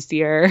cards this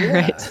year,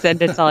 right?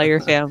 Send it to all your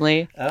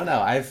family. I don't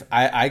know.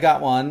 I got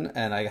one,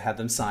 and I had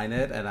them sign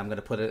it, and I'm going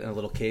to put it in a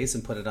little case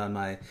and put it on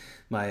my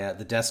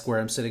the desk where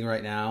I'm sitting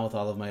right now with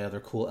all of my other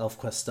cool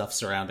ElfQuest stuff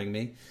surrounding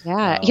me.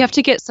 Yeah, you have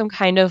to get some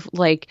kind of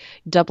like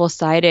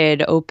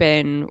double-sided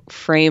open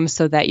frame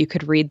so that you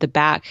could read the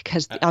back,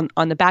 because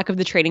on the back of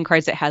the trading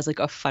cards it has like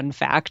a fun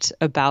fact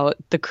about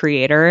the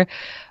creator.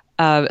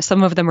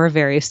 Some of them are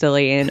very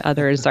silly, and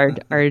others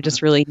are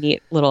just really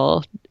neat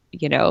little,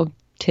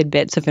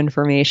 tidbits of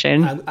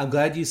information. I'm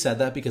glad you said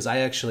that, because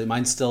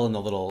mine's still in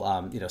the little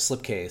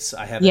slipcase.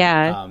 I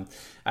haven't.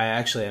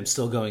 I'm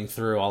still going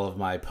through all of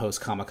my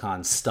post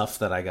Comic-Con stuff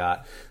that I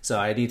got, so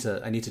I need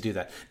to do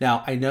that.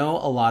 Now, I know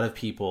a lot of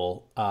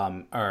people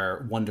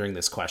are wondering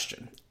this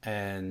question,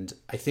 and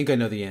I think I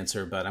know the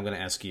answer, but I'm going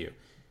to ask you: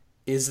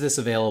 is this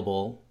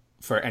available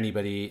for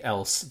anybody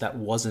else that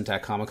wasn't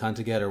at Comic-Con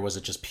to get, or was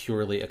it just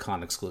purely a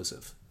con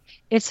exclusive?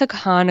 It's a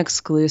con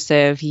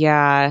exclusive,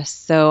 yeah.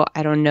 So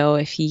I don't know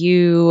if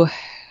you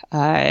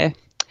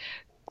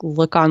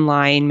look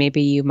online,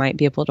 maybe you might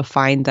be able to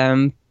find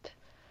them.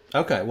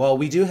 Okay, well,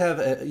 we do have,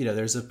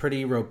 there's a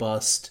pretty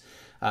robust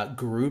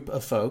group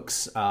of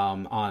folks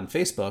on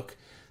Facebook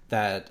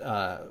that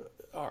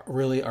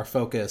really are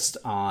focused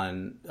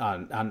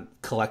on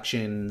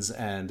collections,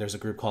 and there's a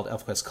group called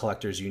ElfQuest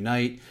Collectors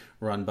Unite,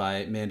 run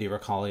by Mandy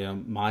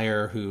Racalia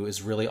Meyer, who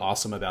is really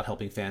awesome about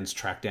helping fans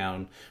track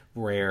down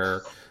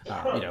rare,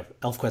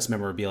 ElfQuest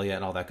memorabilia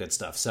and all that good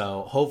stuff.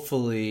 So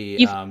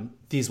hopefully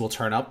these will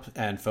turn up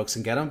and folks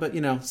can get them. But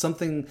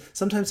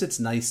sometimes it's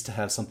nice to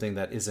have something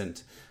that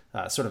isn't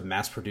sort of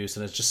mass produced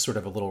and it's just sort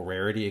of a little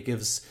rarity. It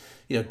gives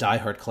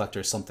diehard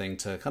collectors something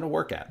to kind of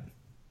work at.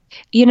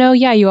 Yeah,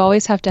 you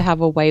always have to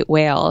have a white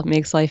whale. It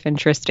makes life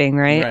interesting,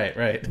 right?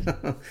 Right.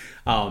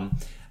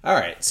 All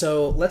right,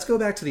 so let's go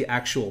back to the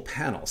actual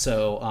panel.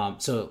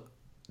 So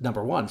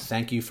number one,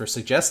 thank you for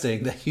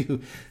suggesting that you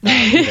do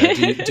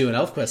an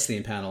ElfQuest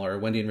theme panel or a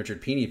Wendy and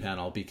Richard Pini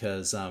panel,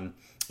 because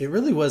it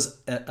really was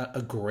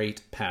a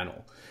great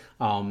panel.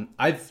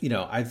 I've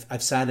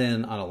sat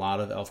in on a lot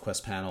of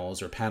ElfQuest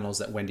panels or panels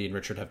that Wendy and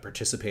Richard have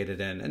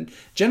participated in, and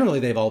generally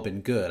they've all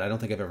been good. I don't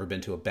think I've ever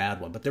been to a bad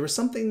one, but there was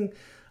something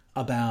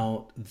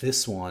about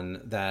this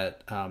one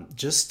that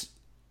just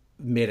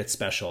made it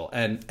special.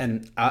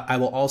 And I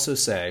will also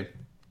say,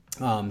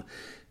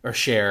 or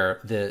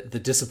share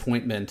the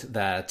disappointment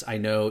that I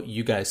know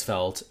you guys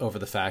felt over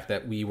the fact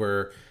that we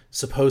were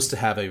supposed to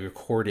have a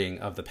recording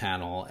of the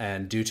panel,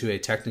 and due to a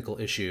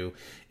technical issue,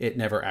 it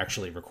never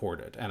actually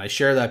recorded. And I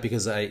share that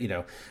because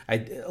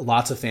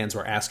lots of fans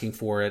were asking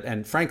for it,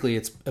 and frankly,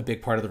 it's a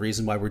big part of the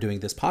reason why we're doing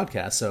this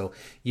podcast. So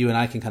you and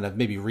I can kind of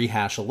maybe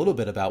rehash a little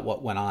bit about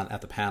what went on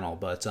at the panel.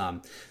 But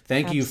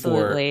thank you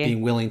for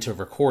being willing to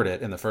record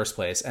it in the first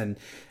place, and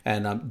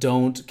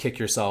don't kick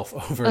yourself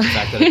over the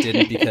fact that it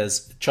didn't,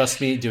 because trust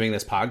me, doing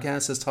this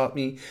podcast has taught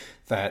me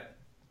that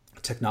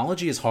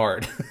technology is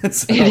hard.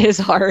 So it is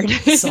hard.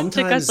 Sometimes,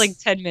 it took us like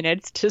 10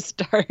 minutes to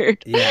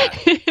start. Yeah.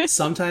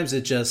 Sometimes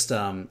it just,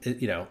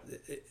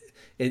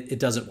 it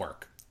doesn't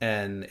work,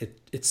 and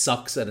it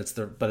sucks, and it's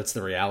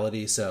the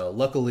reality. So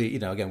luckily,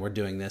 again, we're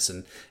doing this,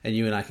 and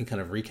you and I can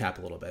kind of recap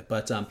a little bit.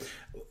 But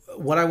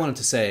what I wanted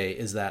to say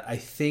is that I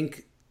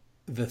think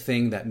the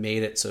thing that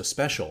made it so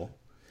special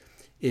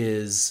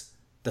is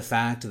the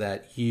fact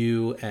that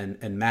you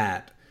and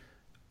Matt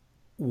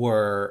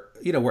were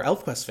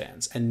ElfQuest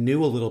fans and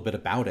knew a little bit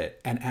about it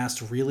and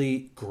asked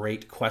really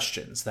great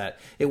questions. That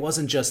it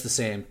wasn't just the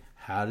same,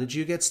 how did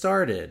you get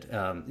started?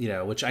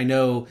 Which I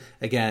know,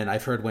 again,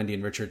 I've heard Wendy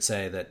and Richard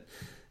say that,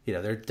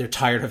 they're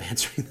tired of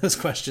answering those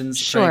questions,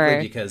 sure,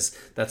 frankly, because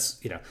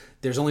that's,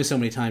 there's only so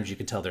many times you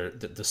can tell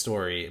the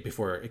story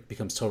before it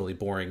becomes totally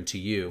boring to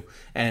you.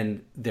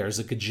 And there's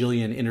a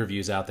gajillion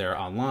interviews out there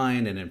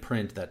online and in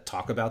print that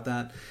talk about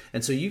that.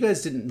 And so you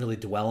guys didn't really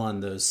dwell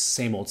on those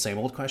same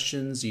old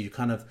questions. You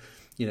kind of,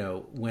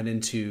 went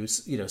into,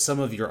 some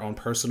of your own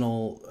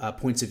personal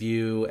points of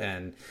view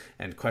and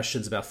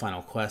questions about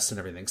Final Quest and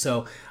everything.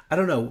 So I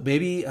don't know,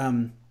 maybe,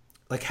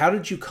 how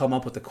did you come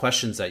up with the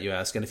questions that you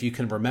ask? And if you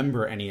can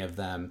remember any of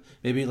them,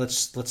 maybe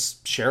let's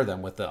share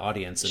them with the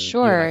audience. And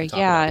sure.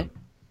 Yeah.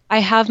 I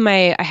have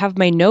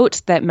my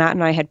notes that Matt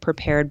and I had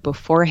prepared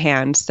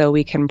beforehand, so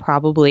we can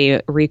probably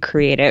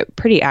recreate it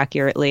pretty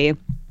accurately.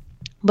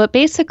 But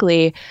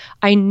basically,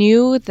 I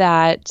knew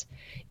that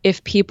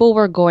if people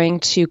were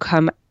going to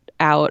come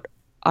out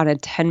on a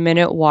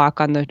 10-minute walk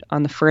on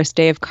the first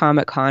day of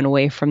Comic-Con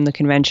away from the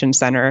convention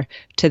center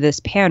to this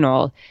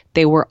panel,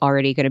 they were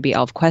already going to be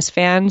ElfQuest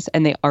fans,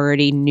 and they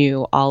already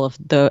knew all of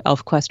the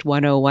ElfQuest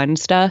 101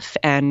 stuff.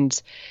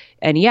 And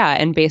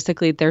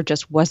basically there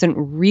just wasn't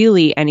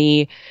really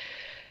any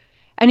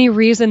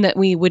reason that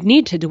we would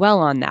need to dwell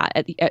on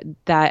that,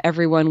 that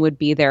everyone would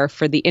be there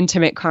for the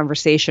intimate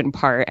conversation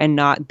part and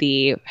not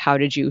the how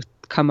did you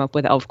come up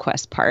with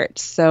ElfQuest part.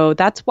 So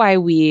that's why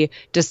we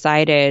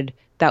decided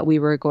that we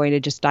were going to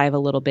just dive a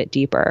little bit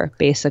deeper,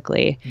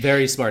 basically.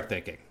 Very smart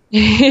thinking.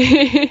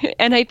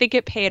 And I think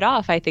it paid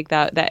off. I think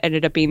that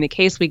ended up being the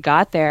case. We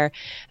got there,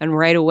 and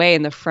right away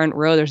in the front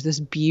row, there's this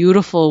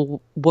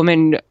beautiful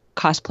woman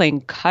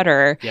cosplaying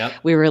Cutter. Yep.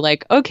 We were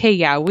like, okay,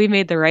 yeah, we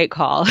made the right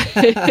call.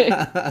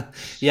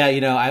 Yeah,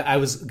 I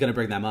was going to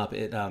bring them up.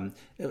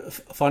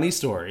 Funny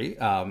story.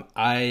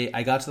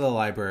 I got to the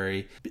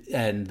library,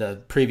 and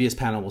the previous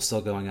panel was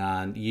still going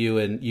on.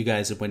 You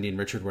guys, Wendy and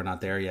Richard, were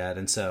not there yet.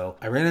 And so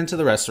I ran into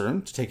the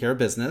restroom to take care of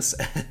business.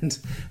 And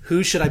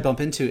who should I bump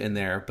into in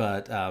there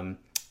but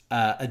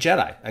a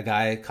Jedi, a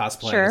guy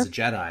cosplaying as a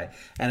Jedi.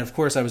 And of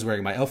course I was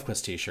wearing my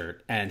ElfQuest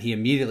t-shirt, and he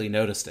immediately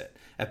noticed it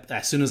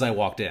as soon as I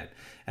walked in.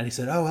 And he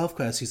said, "Oh,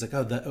 ElfQuest." He's like,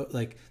 "Oh,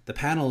 the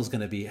panel is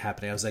going to be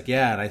happening." I was like,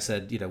 "Yeah." And I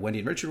said, Wendy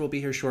and Richard will be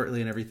here shortly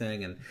and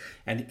everything.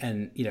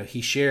 And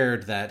he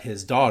shared that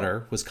his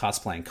daughter was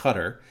cosplaying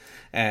Cutter,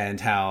 and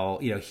how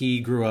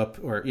he grew up,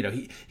 or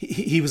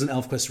he was an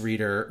ElfQuest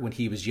reader when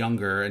he was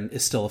younger and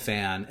is still a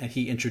fan. And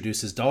he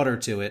introduced his daughter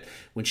to it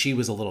when she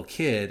was a little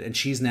kid, and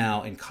she's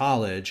now in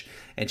college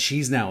and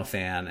she's now a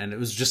fan. And it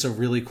was just a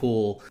really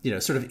cool,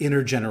 sort of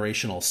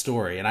intergenerational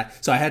story. And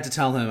so I had to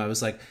tell him, I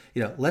was like,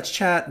 let's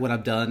chat when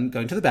I'm done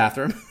going to the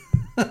bathroom.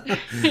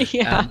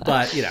 Yeah.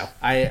 But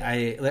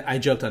I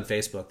joked on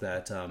Facebook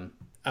that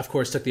of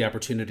course took the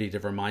opportunity to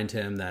remind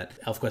him that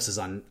ElfQuest is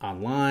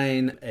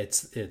online.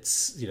 It's the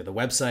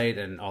website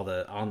and all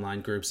the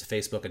online groups,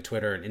 Facebook and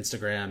Twitter and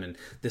Instagram and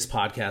this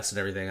podcast and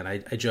everything. And I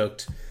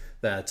joked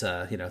that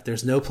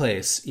there's no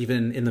place,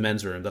 even in the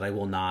men's room, that I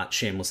will not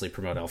shamelessly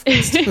promote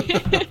ElfQuest.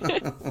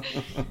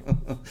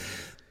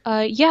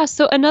 Yeah.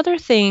 So another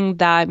thing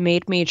that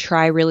made me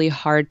try really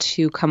hard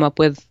to come up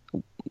with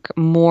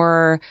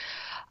more,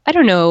 I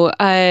don't know,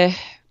 I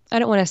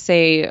don't want to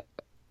say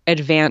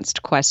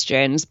advanced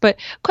questions, but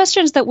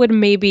questions that would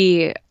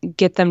maybe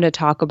get them to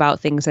talk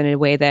about things in a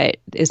way that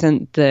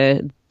isn't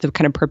the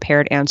kind of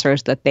prepared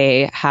answers that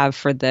they have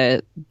for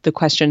the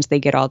questions they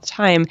get all the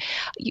time.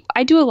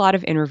 I do a lot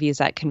of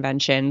interviews at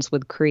conventions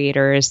with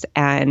creators,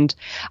 and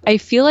I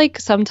feel like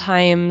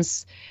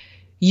sometimes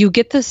you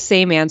get the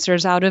same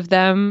answers out of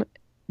them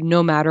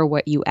no matter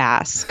what you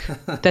ask.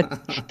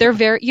 That they're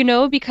very,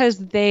 because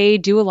they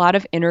do a lot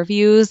of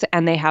interviews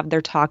and they have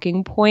their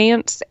talking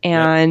points.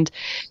 And,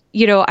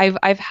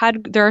 I've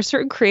had, there are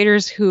certain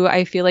creators who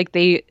I feel like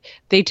they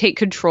take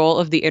control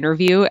of the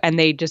interview and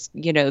they just,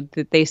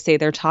 they say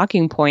their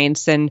talking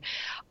points. And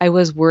I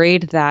was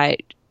worried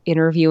that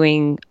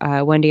interviewing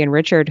Wendy and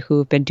Richard,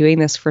 who've been doing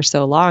this for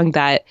so long,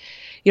 that,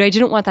 I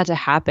didn't want that to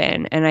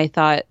happen. And I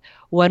thought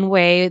one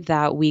way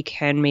that we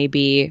can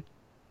maybe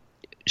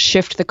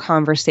shift the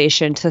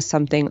conversation to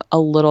something a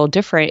little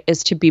different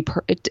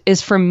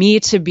is for me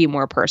to be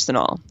more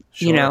personal,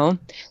 Sure.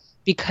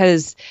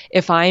 because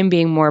if I'm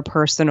being more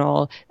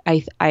personal,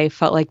 I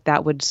felt like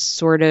that would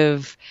sort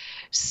of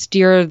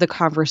steer the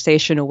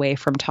conversation away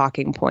from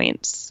talking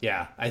points.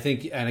 Yeah, I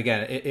think, and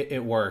again,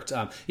 it worked.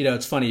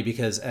 It's funny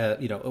because,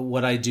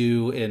 what I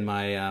do in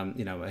my,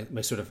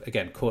 my sort of,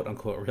 again, quote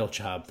unquote, real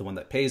job, the one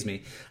that pays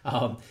me,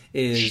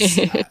 is,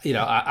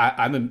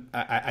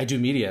 I do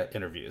media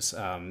interviews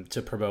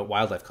to promote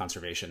wildlife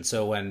conservation.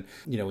 So when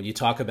you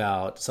talk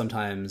about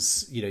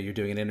sometimes, you're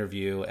doing an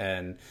interview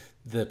and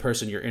the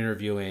person you're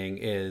interviewing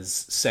is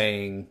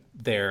saying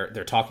their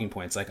talking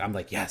points, like I'm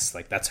like, yes,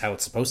 like that's how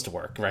it's supposed to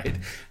work, right?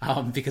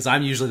 Because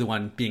I'm usually the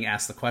one being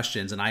asked the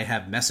questions and I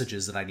have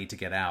messages that I need to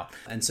get out.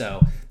 And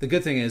so the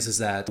good thing is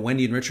that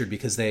Wendy and Richard,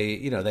 because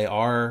they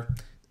are,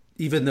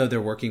 even though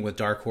they're working with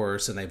Dark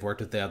Horse and they've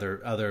worked with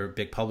the other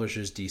big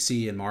publishers,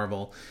 DC and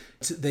Marvel,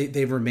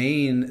 they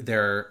remain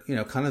their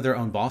kind of their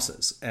own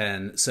bosses.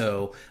 And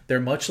so they're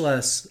much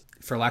less,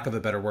 for lack of a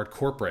better word,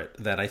 corporate,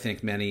 that I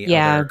think many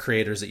other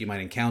creators that you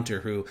might encounter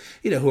who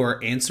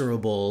are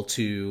answerable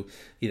to,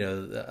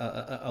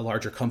 a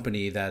larger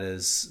company that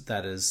is,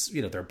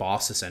 their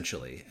boss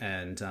essentially.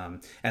 And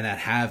that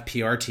have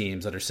PR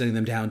teams that are sitting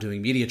them down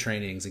doing media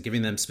trainings and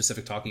giving them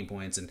specific talking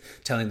points and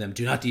telling them,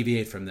 do not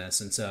deviate from this.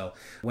 And so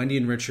Wendy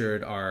and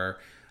Richard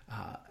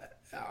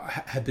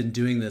have been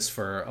doing this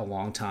for a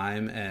long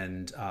time,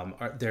 and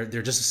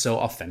they're just so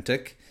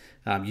authentic.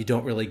 You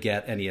don't really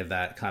get any of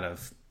that kind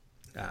of,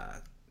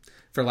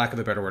 for lack of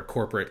a better word,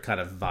 corporate kind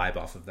of vibe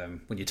off of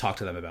them when you talk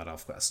to them about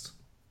ElfQuest.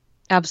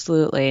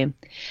 Absolutely.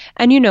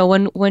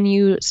 And when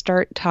you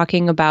start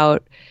talking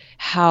about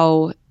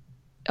how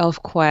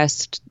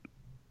ElfQuest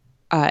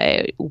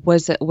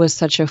was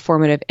such a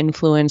formative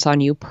influence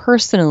on you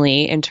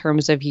personally in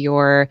terms of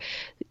your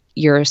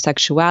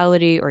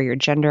sexuality or your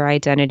gender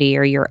identity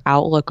or your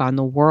outlook on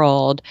the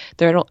world,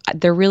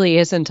 there really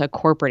isn't a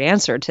corporate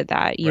answer to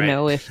that,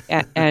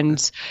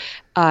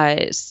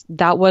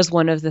 that was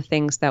one of the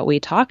things that we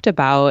talked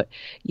about.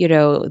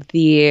 One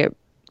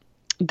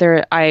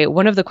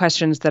of the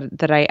questions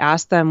that I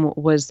asked them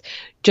was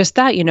just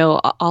that,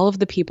 all of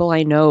the people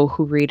I know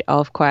who read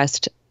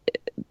ElfQuest,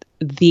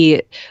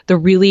 the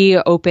really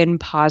open,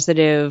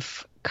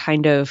 positive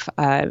kind of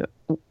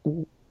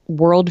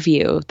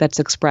worldview that's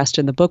expressed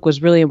in the book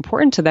was really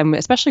important to them,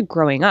 especially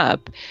growing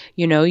up.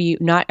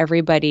 Not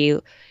everybody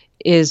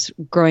is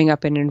growing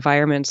up in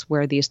environments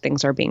where these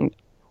things are being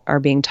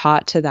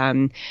taught to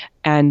them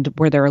and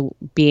where they're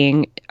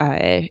being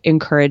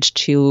encouraged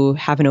to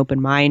have an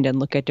open mind and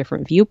look at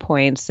different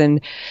viewpoints.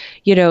 And,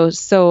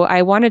 so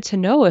I wanted to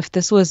know if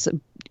this was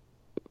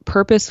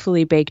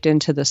purposefully baked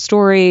into the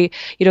story.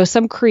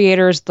 Some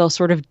creators, they'll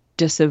sort of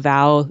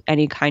disavow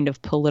any kind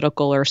of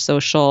political or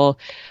social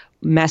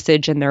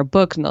message in their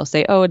book, and they'll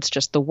say, oh, it's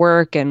just the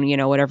work, and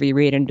whatever you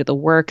read into the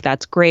work,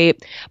 that's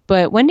great.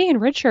 But Wendy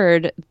and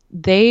Richard,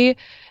 they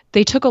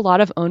took a lot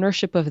of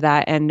ownership of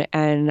that,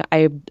 and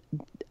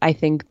I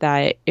think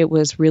that it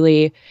was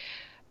really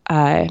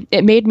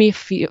it made me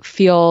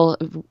feel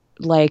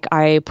like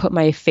I put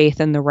my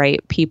faith in the right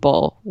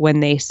people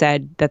when they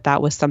said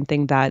that was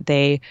something that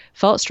they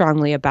felt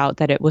strongly about,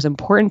 that it was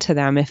important to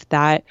them. If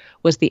that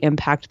was the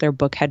impact their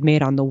book had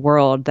made on the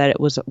world, that it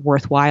was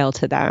worthwhile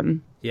to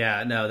them.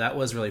 Yeah, no, that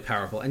was really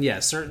powerful. And yeah,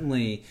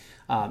 certainly,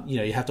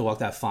 you have to walk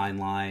that fine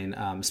line,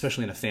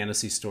 especially in a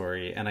fantasy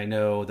story. And I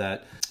know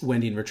that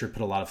Wendy and Richard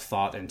put a lot of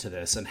thought into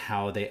this and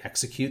how they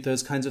execute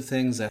those kinds of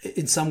things that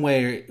in some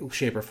way,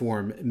 shape, or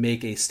form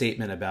make a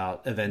statement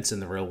about events in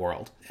the real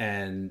world.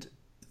 And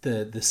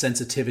the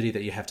sensitivity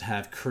that you have to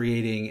have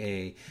creating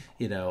a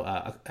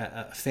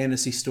a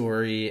fantasy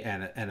story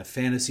and a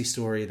fantasy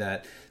story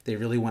that they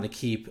really want to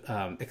keep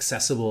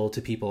accessible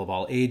to people of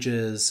all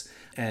ages.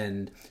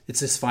 And it's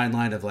this fine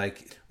line of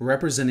like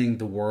representing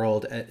the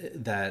world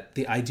that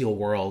the ideal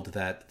world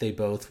that they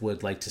both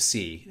would like to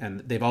see.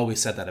 And they've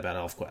always said that about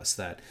ElfQuest,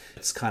 that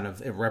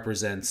it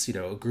represents,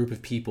 a group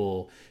of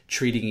people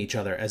treating each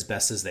other as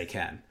best as they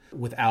can,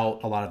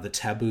 without a lot of the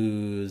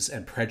taboos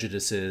and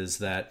prejudices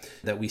that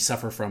we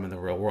suffer from in the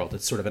real world.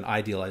 It's sort of an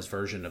idealized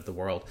version of the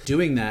world.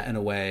 Doing that in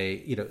a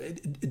way,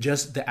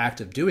 just the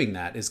act of doing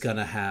that is going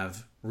to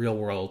have real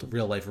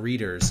life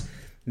readers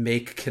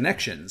make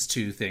connections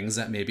to things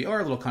that maybe are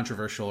a little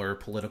controversial or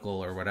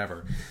political or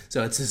whatever.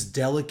 So it's this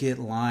delicate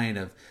line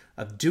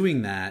of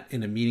doing that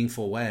in a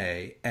meaningful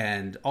way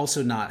and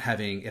also not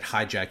having it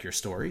hijack your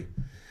story.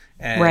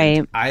 And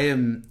right.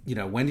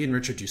 Wendy and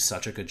Richard do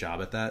such a good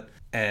job at that.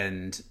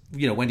 And,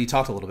 Wendy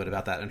talked a little bit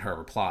about that in her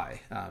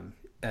reply.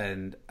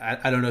 And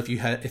I don't know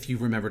if you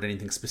remembered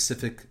anything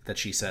specific that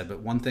she said, but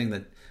one thing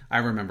that I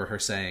remember her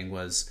saying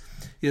was,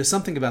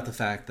 something about the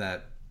fact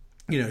that,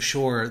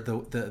 sure,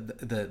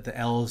 the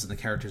elves and the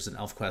characters in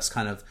ElfQuest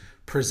kind of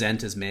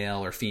present as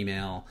male or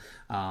female,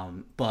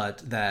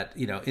 but that,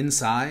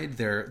 inside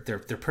they're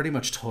pretty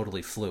much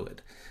totally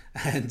fluid.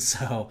 And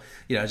so,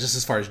 just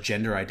as far as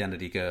gender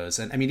identity goes,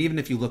 and I mean, even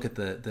if you look at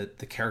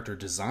the character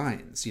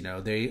designs,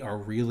 they are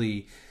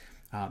really,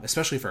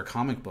 especially for a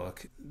comic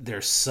book,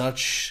 they're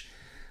such,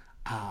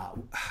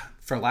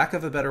 for lack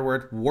of a better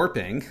word,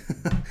 warping.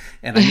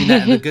 And I mean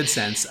that in a good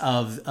sense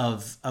of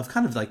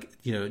kind of like,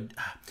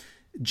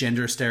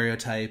 gender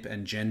stereotype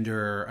and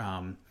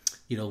gender,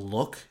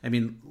 look. I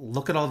mean,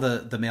 look at all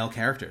the male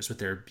characters with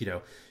their,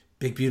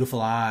 big beautiful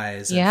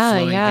eyes and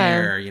flowing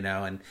hair,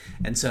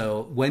 and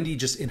so Wendy,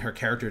 just in her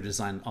character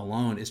design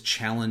alone, is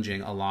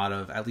challenging a lot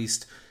of, at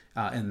least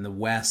in the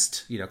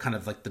West, kind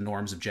of like the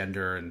norms of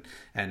gender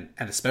and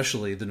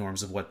especially the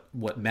norms of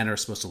what men are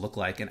supposed to look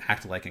like and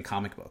act like in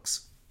comic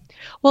books.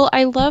 Well,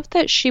 I love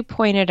that she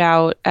pointed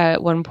out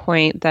at one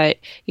point that,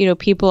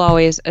 people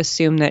always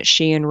assume that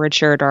she and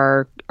Richard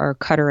are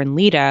Cutter and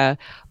Lita,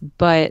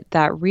 but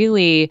that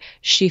really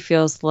she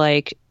feels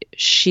like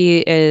she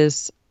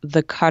is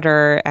the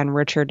Cutter and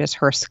Richard is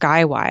her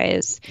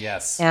Skywise.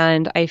 Yes.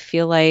 And I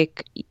feel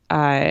like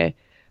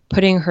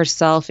putting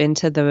herself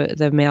into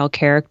the male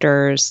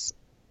characters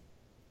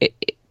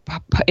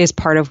is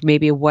part of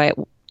maybe what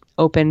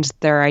opens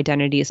their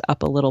identities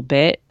up a little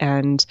bit.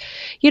 And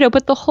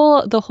but the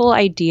whole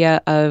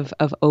idea of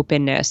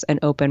openness and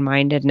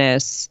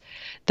open-mindedness,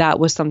 that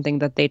was something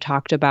that they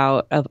talked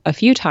about a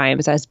few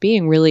times as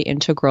being really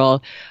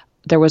integral.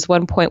 There was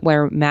one point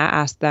where Matt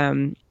asked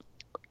them,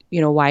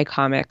 why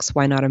comics?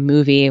 Why not a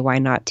movie? Why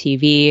not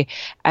TV?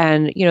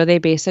 And, they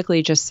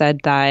basically just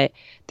said that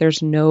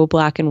there's no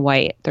black and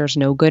white. There's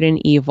no good and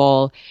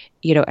evil.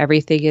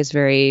 Everything is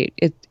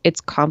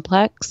it's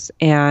complex.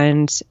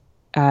 And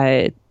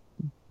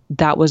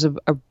that was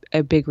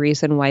a big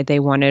reason why they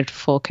wanted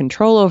full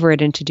control over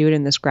it and to do it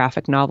in this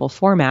graphic novel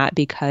format,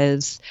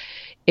 because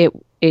it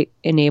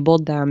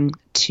enabled them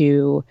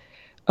to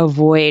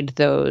avoid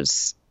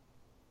those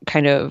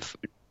kind of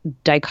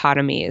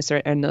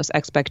dichotomies and those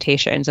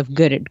expectations of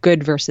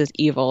good versus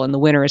evil and the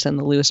winners and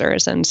the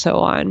losers and so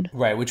on.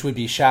 Right, which would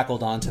be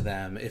shackled onto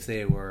them if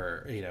they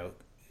were,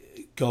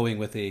 going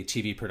with a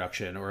TV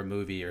production or a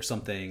movie or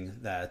something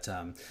that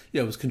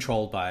was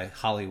controlled by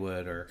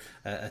Hollywood or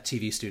a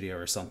TV studio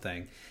or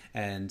something.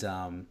 And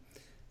and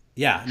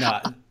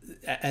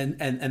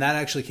that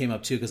actually came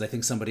up too, because I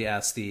think somebody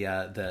asked the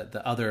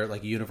other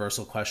like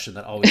universal question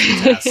that always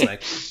gets asked,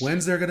 like,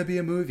 when's there going to be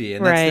a movie?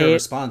 And that's their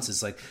response,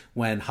 is like,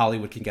 when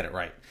Hollywood can get it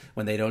right,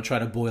 when they don't try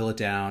to boil it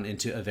down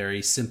into a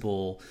very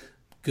simple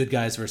good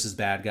guys versus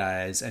bad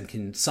guys, and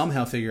can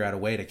somehow figure out a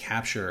way to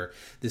capture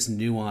this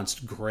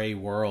nuanced gray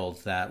world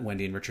that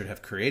Wendy and Richard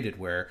have created,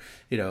 where,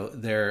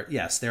 there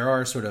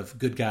are sort of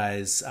good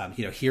guys,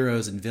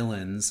 heroes and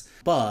villains,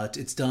 but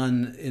it's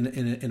done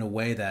in a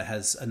way that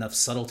has enough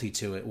subtlety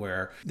to it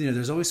where,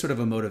 there's always sort of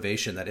a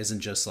motivation that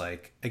isn't just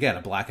like, again,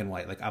 a black and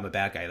white, like I'm a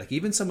bad guy. Like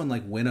even someone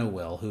like Winnow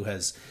Will, who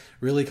has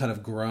really kind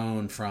of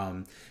grown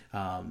from,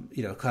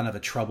 kind of a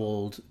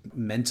troubled,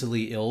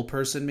 mentally ill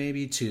person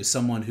maybe, to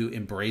someone who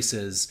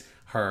embraces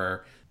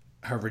her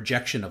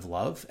rejection of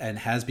love and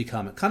has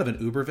become kind of an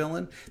uber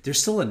villain.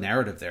 There's still a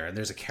narrative there, and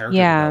there's a character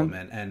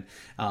development, and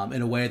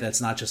in a way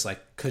that's not just like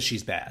because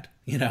she's bad,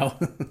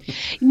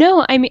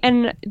 No, I mean,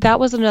 and that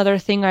was another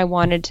thing I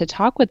wanted to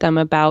talk with them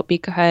about,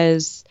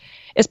 because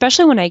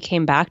especially when I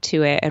came back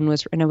to it and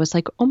I was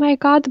like, oh my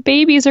God, the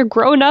babies are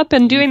grown up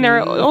and doing their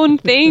own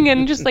thing.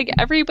 And just like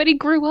everybody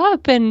grew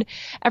up and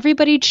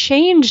everybody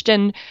changed.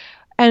 And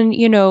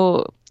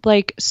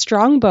like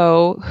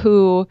Strongbow,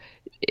 who,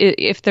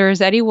 if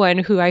there's anyone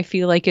who I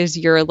feel like is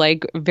your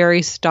like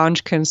very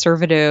staunch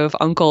conservative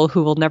uncle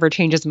who will never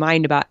change his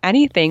mind about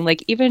anything,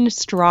 like even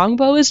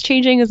Strongbow is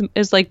changing,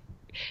 is like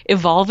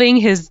evolving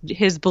his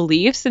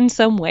beliefs in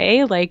some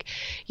way. Like,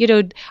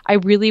 I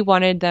really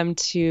wanted them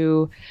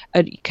to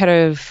kind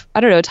of, I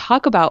don't know,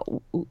 talk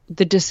about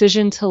the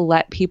decision to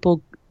let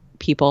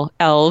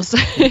elves,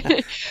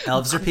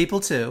 Elves are people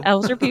too.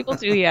 elves are people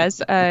too,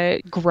 yes,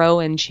 grow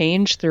and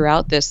change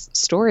throughout this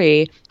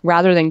story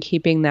rather than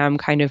keeping them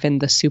kind of in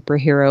the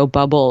superhero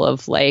bubble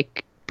of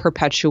like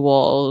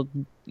perpetual,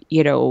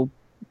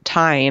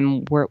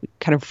 time, we're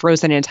kind of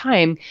frozen in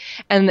time.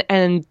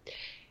 And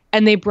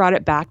they brought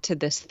it back to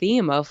this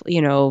theme of,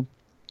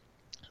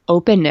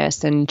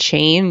 openness and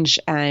change,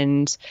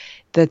 and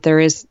that there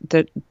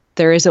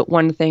isn't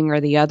one thing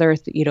or the other.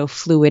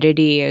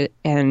 Fluidity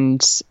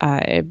and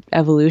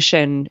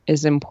evolution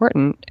is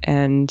important,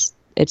 and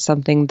it's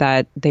something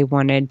that they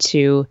wanted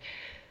to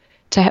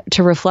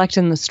reflect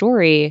in the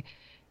story,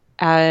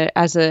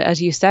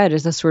 as you said,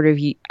 as a sort of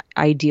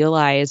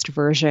idealized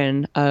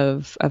version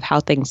of how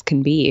things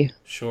can be.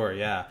 Sure,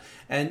 yeah.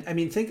 And I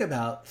mean, think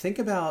about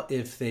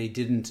if they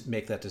didn't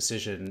make that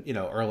decision,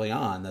 early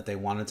on, that they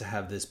wanted to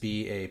have this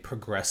be a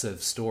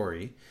progressive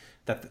story,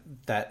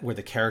 that where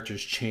the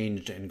characters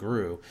changed and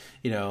grew.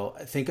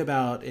 Think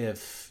about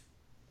if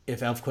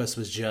ElfQuest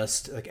was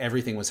just like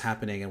everything was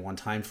happening in one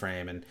time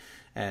frame,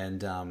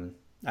 and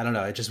I don't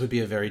know, it just would be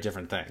a very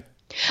different thing.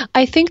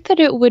 I think that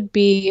it would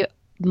be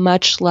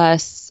much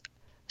less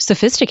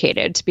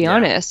sophisticated, to be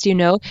honest,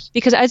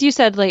 because as you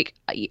said, like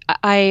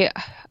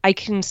I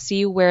can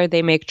see where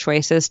they make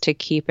choices to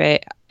keep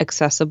it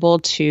accessible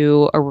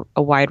to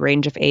a wide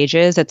range of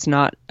ages. It's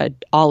not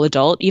all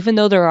adult, even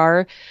though there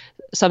are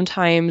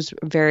sometimes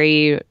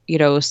very,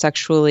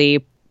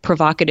 sexually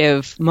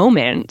provocative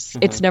moments.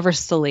 Mm-hmm. It's never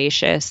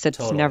salacious. It's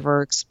totally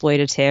never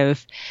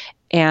exploitative.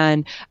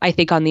 And I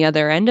think on the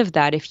other end of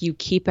that, if you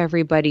keep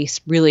everybody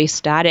really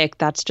static,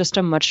 that's just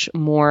a much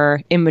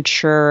more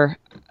immature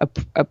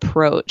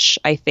approach,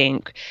 I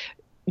think,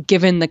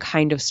 given the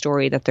kind of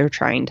story that they're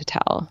trying to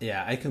tell.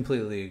 Yeah, I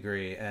completely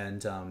agree.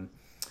 And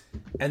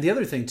the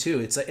other thing too,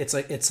 it's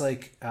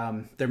like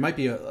there might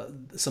be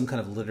some kind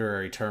of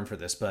literary term for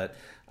this, but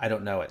I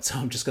don't know it, so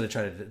I'm just going to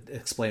try to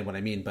explain what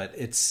I mean. But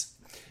it's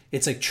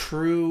like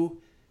true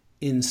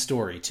in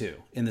story too,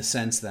 in the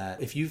sense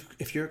that if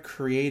you're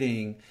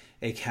creating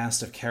a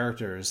cast of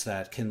characters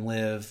that can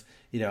live,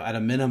 at a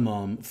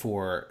minimum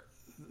for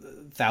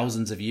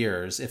thousands of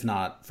years, if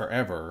not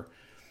forever,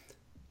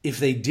 if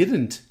they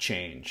didn't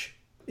change,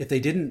 if they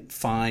didn't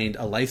find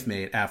a life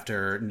mate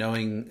after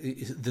knowing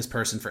this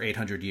person for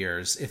 800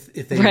 years,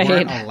 if they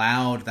weren't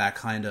allowed that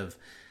kind of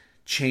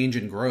change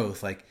and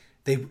growth,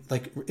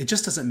 it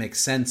just doesn't make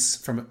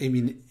sense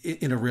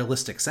in a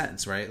realistic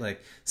sense, right?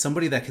 Like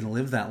somebody that can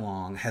live that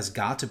long has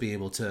got to be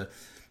able to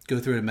go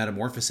through a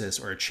metamorphosis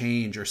or a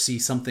change or see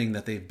something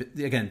that they've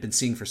been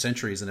seeing for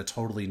centuries in a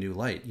totally new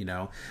light.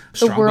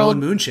 Strongbow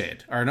and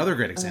Moonshade are another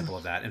great example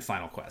of that in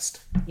Final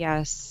Quest.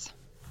 Yes.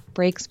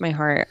 Breaks my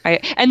heart.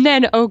 And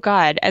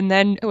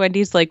then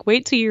Wendy's like,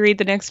 wait till you read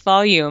the next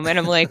volume, and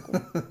I'm like,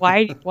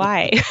 why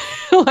why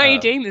are you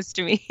doing this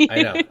to me?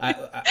 I know. I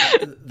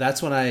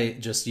that's when I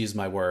just use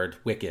my word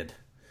wicked.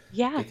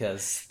 Yeah,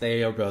 because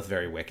they are both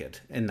very wicked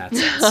in that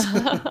sense.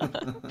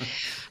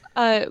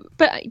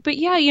 But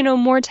yeah,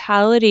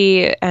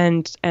 mortality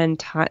and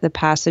the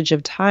passage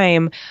of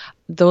time,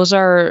 those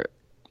are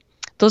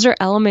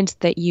elements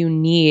that you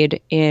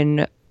need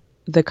in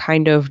the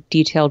kind of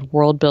detailed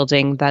world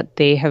building that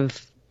they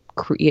have,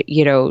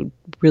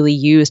 really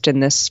used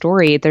in this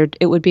story.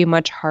 It would be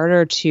much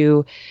harder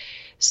to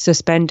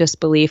suspend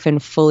disbelief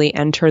and fully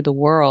enter the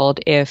world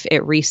if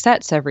it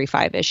resets every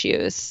 5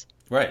 issues.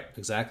 Right,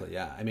 exactly,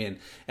 yeah. I mean,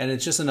 and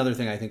it's just another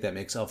thing I think that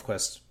makes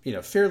ElfQuest,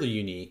 fairly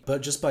unique.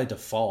 But just by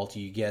default,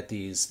 you get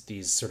these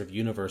sort of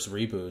universe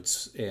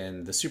reboots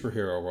in the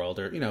superhero world,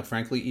 or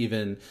frankly,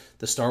 even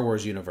the Star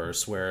Wars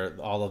universe, where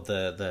all of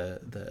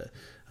the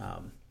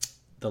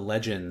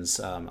legends,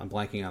 I'm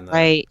blanking on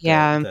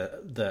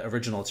the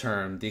original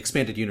term, the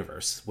expanded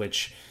universe,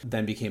 which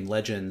then became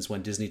Legends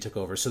when Disney took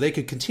over. So they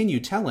could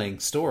continue telling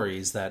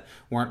stories that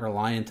weren't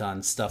reliant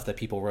on stuff that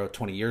people wrote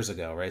 20 years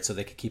ago, right? So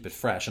they could keep it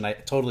fresh. And I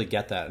totally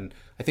get that. And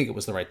I think it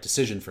was the right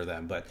decision for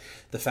them. But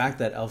the fact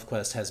that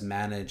ElfQuest has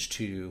managed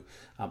to,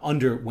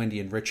 under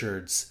Wendy and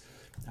Richard's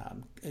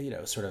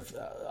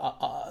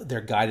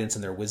their guidance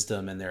and their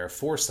wisdom and their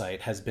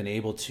foresight, has been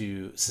able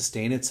to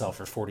sustain itself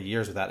for 40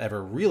 years without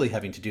ever really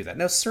having to do that.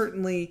 Now,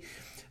 certainly,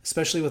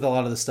 especially with a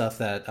lot of the stuff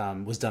that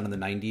was done in the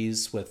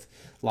 90s with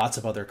lots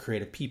of other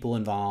creative people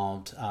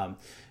involved,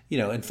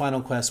 in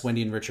Final Quest,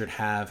 Wendy and Richard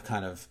have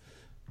kind of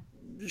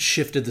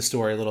shifted the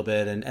story a little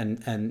bit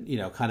and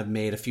kind of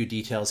made a few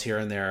details here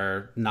and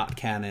there not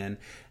canon.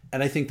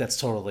 And I think that's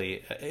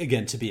totally,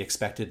 again, to be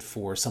expected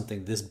for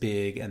something this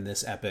big and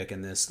this epic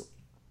and this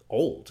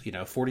old.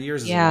 40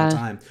 years is a long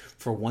time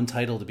for one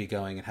title to be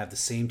going and have the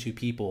same 2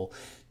 people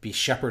be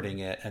shepherding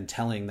it and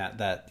telling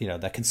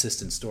that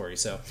consistent story.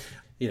 So,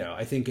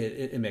 I think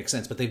it makes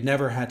sense, but they've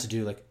never had to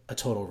do like a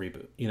total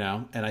reboot,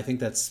 and I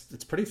think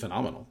it's pretty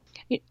phenomenal.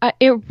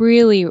 It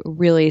really,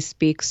 really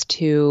speaks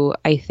to,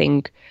 I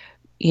think,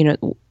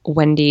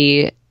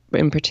 Wendy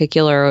in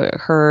particular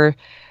her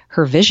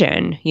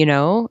vision,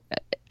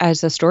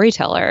 as a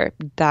storyteller,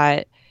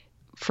 that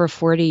for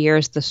 40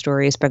 years the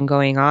story has been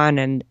going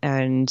on,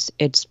 and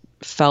it's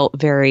felt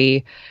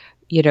very,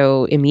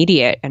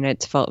 immediate, and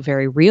it's felt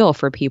very real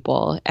for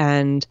people.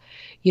 And,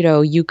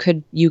 you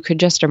could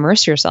just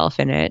immerse yourself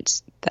in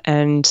it.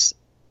 And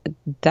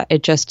that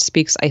it just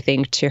speaks, I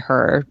think, to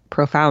her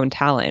profound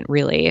talent,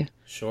 really.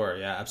 Sure.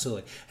 Yeah,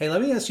 absolutely. Hey,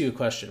 let me ask you a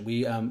question.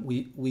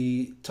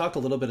 We talked a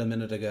little bit a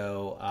minute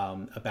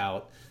ago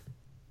about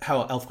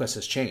how ElfQuest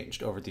has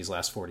changed over these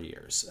last 40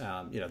 years.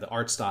 The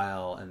art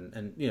style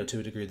and to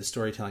a degree the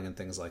storytelling and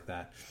things like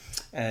that.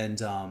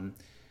 And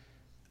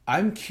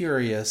I'm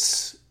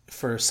curious,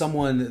 for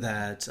someone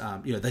that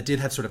that did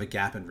have sort of a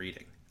gap in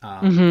reading,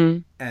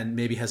 and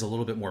maybe has a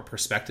little bit more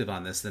perspective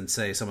on this than,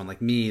 say, someone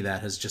like me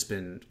that has just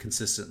been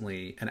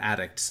consistently an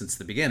addict since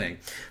the beginning.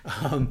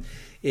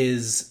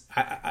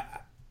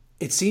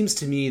 It seems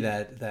to me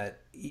that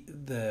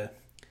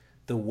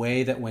the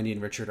way that Wendy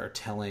and Richard are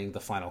telling the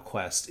final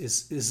quest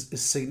is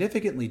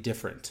significantly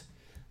different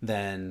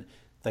than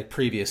like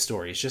previous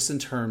stories, just in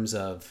terms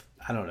of,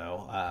 I don't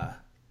know.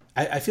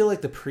 I feel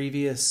like the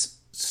previous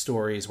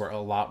stories were a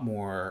lot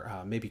more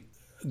maybe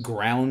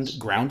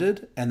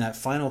grounded, and that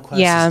final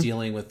quest is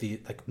dealing with the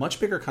like much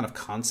bigger kind of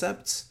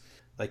concepts,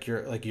 like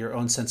your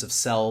own sense of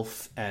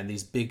self and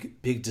these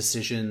big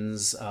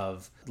decisions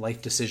of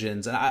life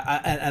decisions. And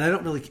I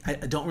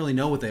don't really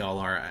know what they all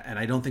are, and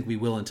I don't think we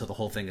will until the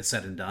whole thing is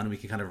said and done. We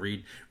can kind of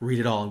read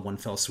it all in one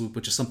fell swoop,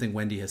 which is something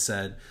Wendy has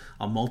said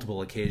on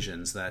multiple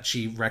occasions, that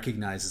she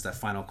recognizes that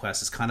Final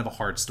Quest is kind of a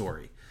hard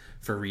story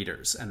for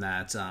readers, and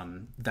that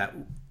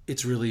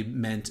it's really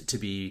meant to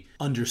be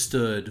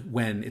understood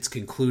when it's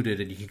concluded,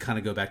 and you can kind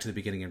of go back to the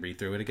beginning and read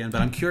through it again.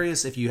 But I'm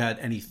curious if you had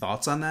any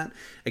thoughts on that.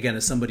 Again,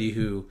 as somebody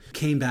who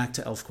came back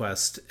to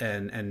ElfQuest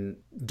and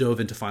dove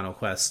into Final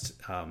Quest.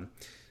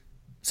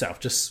 So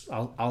just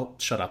I'll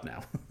shut up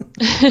now.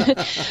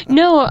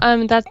 No,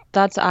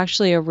 that's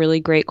actually a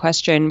really great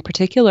question,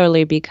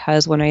 particularly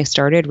because when I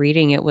started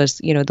reading, it was,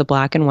 the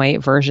black and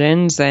white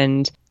versions,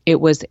 and it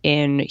was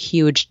in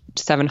huge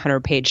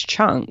 700-page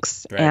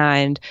chunks. Right.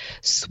 And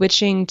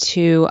switching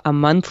to a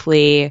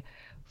monthly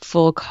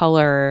full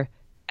color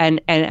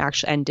and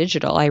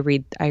digital, I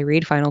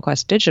read Final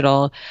Quest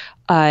digital.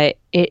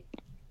 It's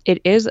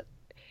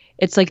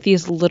like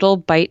these little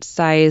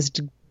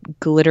bite-sized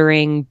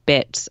glittering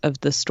bits of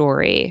the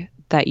story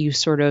that you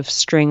sort of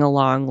string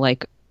along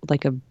like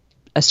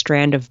a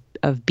strand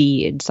of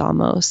beads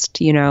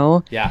almost,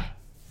 Yeah.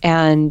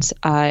 And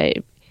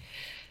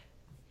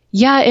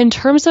in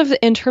terms of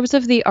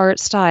the art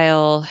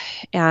style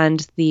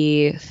and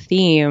the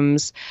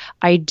themes,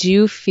 I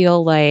do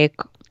feel like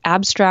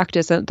abstract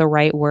isn't the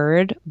right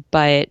word,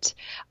 but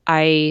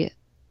I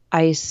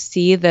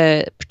see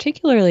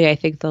particularly I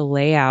think the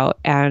layout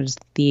and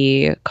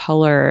the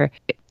color,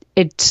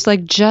 it's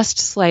like just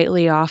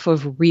slightly off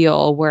of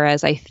real,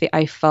 whereas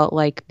I felt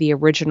like the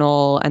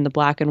original and the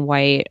black and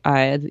white,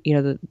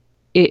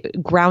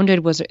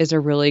 grounded is a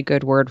really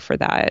good word for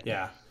that.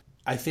 Yeah.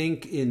 I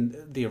think in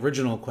the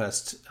original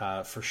quest,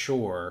 for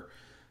sure,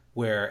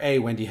 where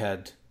Wendy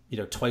had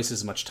twice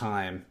as much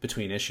time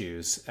between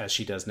issues as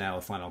she does now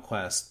with Final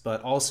Quest,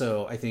 but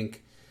also I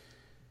think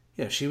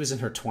she was in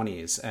her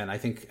 20s, and I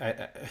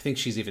think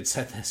she's even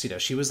said this.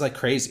 She was like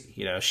crazy.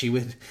 She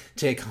would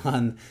take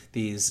on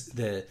this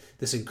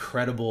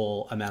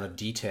incredible amount of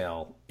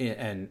detail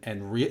and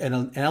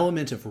an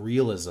element of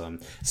realism,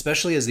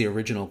 especially as the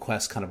original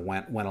quest kind of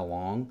went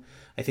along.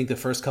 I think the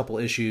first couple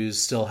issues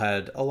still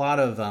had a lot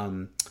of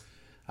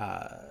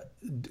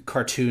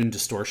cartoon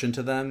distortion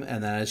to them,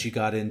 and then as you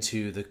got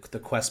into the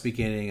quest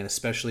beginning, and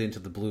especially into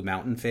the Blue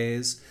Mountain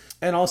phase,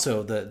 and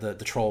also the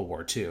Troll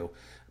War too.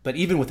 But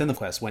even within the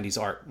quest, Wendy's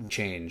art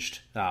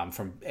changed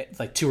from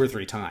like 2 or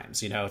 3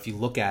 times. If you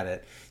look at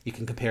it, you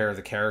can compare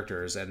the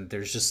characters, and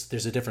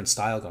there's a different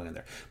style going in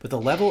there. But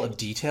the level of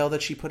detail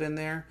that she put in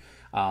there,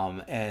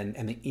 and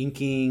the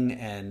inking,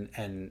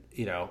 and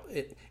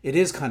it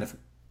is kind of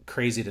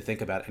crazy to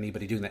think about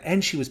anybody doing that.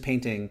 And she was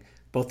painting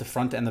both the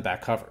front and the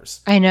back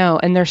covers. I know,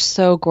 and they're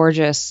so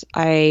gorgeous.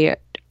 I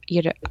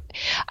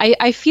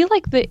feel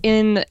like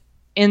in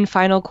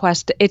Final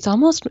Quest, it's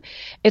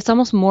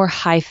almost more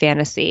high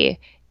fantasy.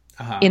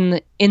 In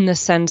the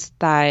sense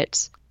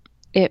that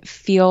it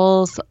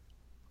feels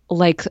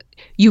like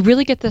you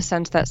really get the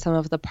sense that some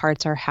of the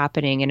parts are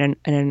happening in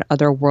an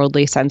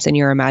otherworldly sense in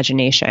your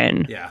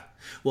imagination. Yeah.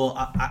 Well,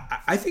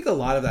 I think a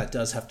lot of that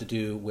does have to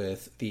do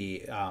with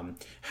the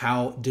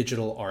how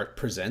digital art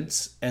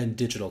presents and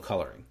digital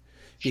coloring.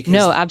 Because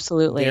no,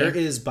 absolutely. There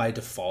is by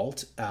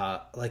default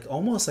like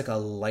almost like a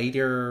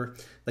lighter,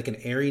 like an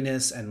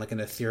airiness and like an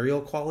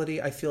ethereal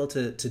quality, I feel,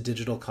 to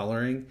digital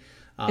coloring.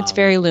 It's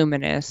very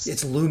luminous.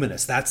 It's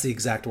luminous. That's the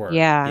exact word.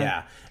 Yeah.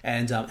 Yeah.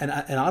 And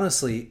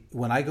honestly,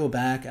 when I go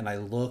back and I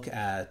look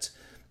at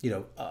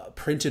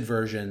printed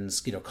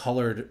versions,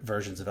 colored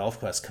versions of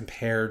ElfQuest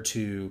compared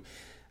to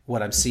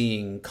what I'm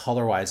seeing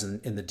color-wise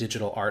in the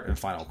digital art in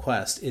Final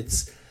Quest,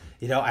 it's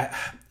I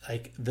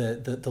like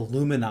the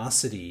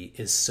luminosity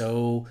is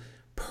so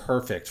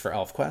perfect for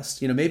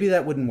ElfQuest. You know, maybe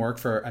that wouldn't work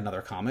for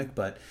another comic,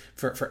 but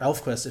for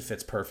ElfQuest, it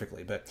fits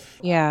perfectly. But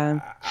Yeah.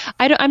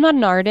 I'm not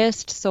an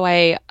artist, so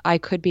I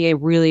could be a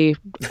really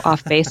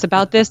off base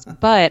about this,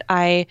 but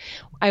I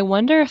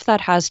wonder if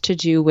that has to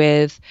do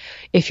with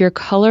if you're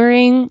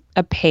coloring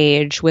a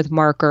page with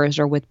markers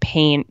or with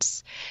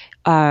paints,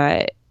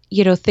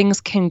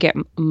 things can get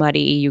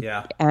muddy.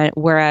 yeah.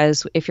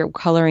 Whereas if you're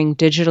coloring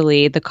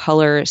digitally, the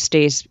color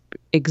stays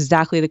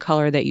exactly the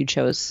color that you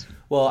chose.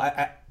 Well,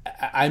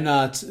 I'm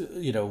not,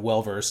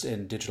 well versed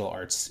in digital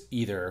arts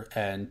either,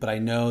 but I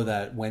know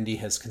that Wendy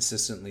has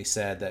consistently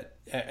said that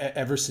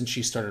ever since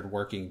she started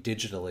working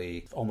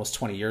digitally almost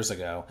 20 years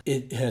ago,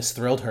 it has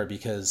thrilled her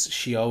because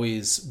she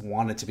always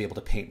wanted to be able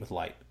to paint with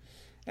light.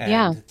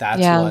 And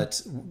that's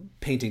what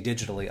painting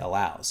digitally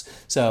allows.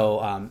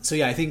 So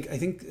yeah, I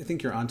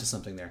think you're onto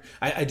something there.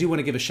 I do want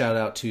to give a shout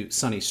out to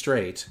Sunny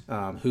Strait,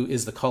 who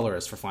is the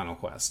colorist for Final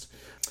Quest.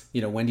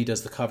 Wendy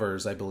does the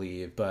covers, I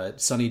believe,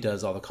 but Sunny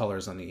does all the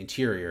colors on the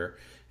interior.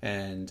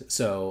 And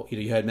so,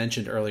 you had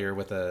mentioned earlier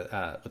with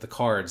the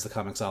cards, the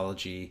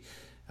Comixology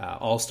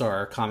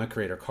All-Star Comic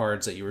Creator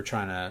cards that you were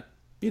trying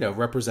to,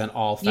 represent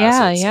all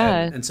facets.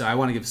 Yeah. And so I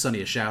want to give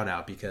Sunny a shout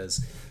out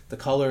because the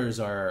colors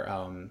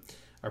are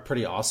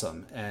pretty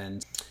awesome.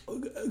 And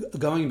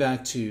going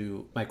back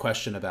to my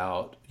question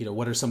about,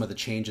 what are some of the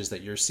changes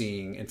that you're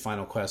seeing in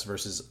Final Quest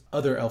versus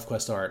other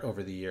ElfQuest art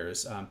over the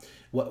years?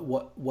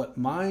 What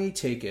my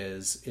take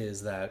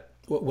is that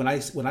when I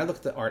look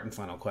at the art in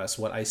Final Quest,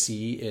 what I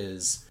see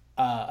is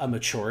a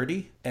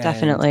maturity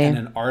Definitely. and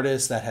an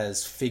artist that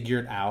has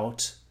figured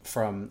out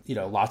from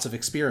lots of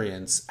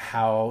experience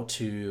how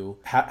to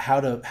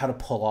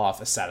pull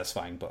off a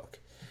satisfying book.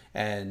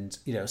 And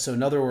so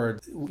in other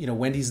words,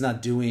 Wendy's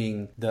not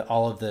doing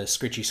all of the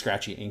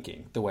scratchy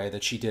inking the way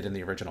that she did in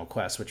the original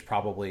Quest, which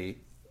probably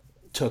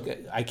took,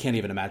 I can't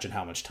even imagine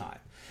how much time.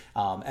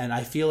 And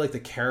I feel like the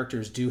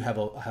characters do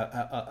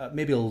have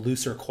maybe a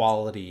looser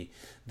quality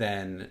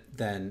than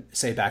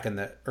say back in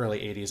the early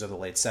 80s or the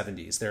late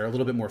 70s. They're a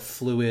little bit more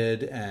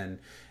fluid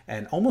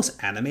and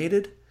almost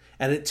animated.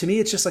 And to me,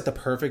 it's just like the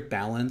perfect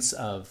balance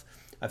of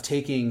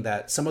taking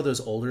some of those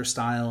older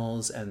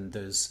styles and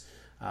those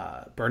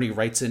Bernie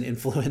Wrightson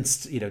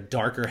influenced,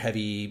 darker,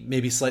 heavy,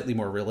 maybe slightly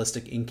more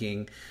realistic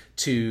inking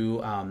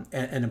to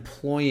and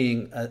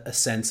employing a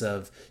sense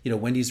of,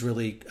 Wendy's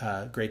really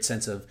great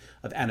sense of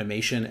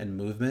animation and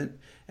movement,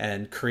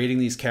 and creating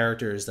these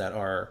characters that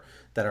are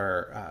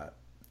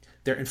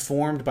they're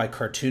informed by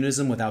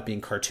cartoonism without being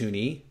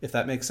cartoony, if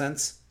that makes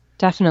sense.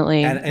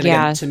 Definitely. And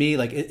again, to me,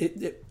 like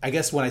it, I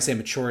guess when I say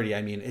maturity,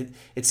 I mean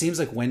it seems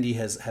like Wendy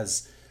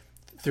has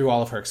through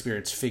all of her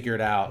experience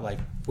figured out like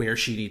where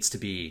she needs to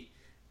be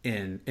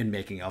in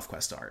making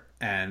ElfQuest art,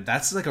 and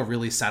that's like a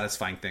really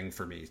satisfying thing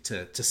for me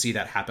to see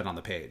that happen on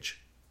the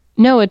page.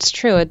 No, it's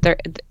true.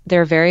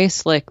 They're very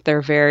slick.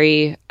 They're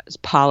very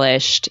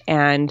polished,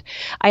 and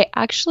I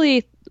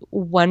actually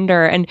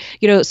wonder. And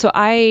so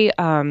I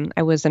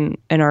was an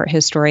art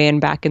historian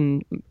back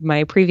in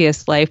my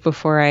previous life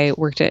before I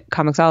worked at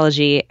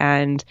Comixology,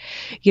 and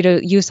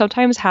you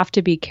sometimes have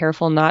to be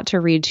careful not to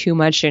read too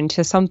much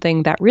into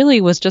something that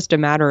really was just a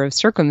matter of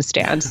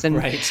circumstance. And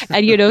right.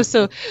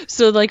 and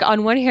so like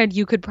on one hand,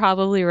 you could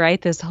probably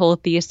write this whole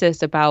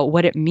thesis about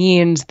what it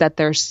means that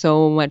they're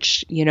so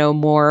much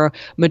more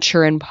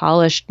mature and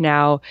polished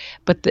now,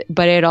 but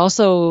it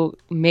also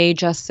may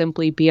just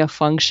simply be a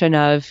function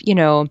of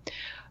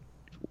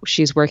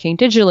she's working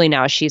digitally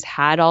now. She's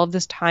had all of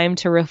this time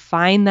to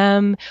refine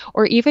them,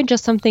 or even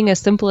just something as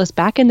simple as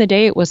back in the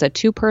day, it was a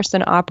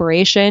 2-person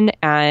operation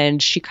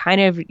and she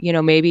kind of,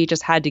 maybe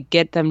just had to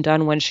get them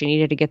done when she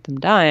needed to get them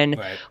done.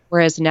 Right.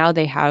 Whereas now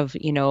they have,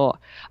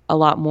 a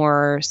lot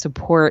more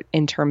support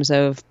in terms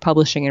of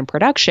publishing and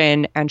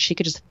production, and she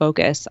could just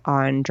focus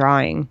on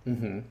drawing.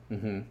 Mm-hmm,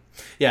 mm-hmm.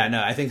 Yeah,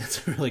 no, I think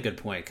that's a really good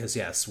point because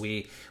yes,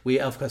 we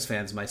ElfQuest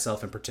fans,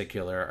 myself in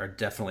particular, are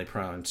definitely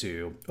prone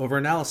to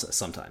overanalysis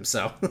sometimes.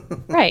 So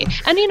right,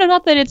 and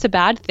not that it's a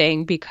bad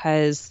thing,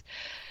 because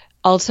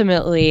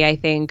ultimately, I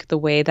think the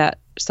way that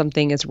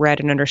something is read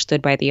and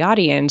understood by the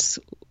audience,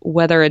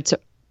 whether it's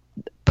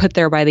put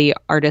there by the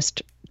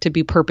artist to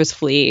be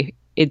purposefully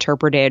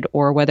interpreted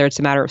or whether it's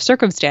a matter of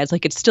circumstance,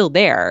 like it's still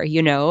there,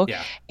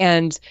 Yeah.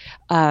 And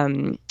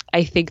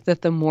I think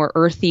that the more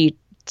earthy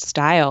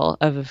style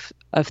of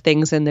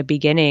things in the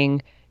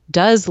beginning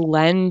does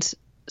lend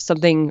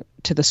something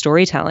to the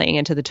storytelling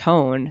and to the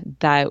tone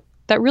that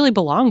really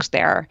belongs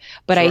there.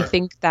 But Sure. I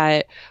think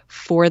that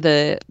for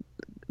the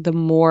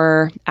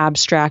more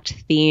abstract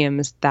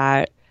themes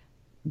that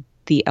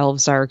the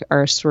elves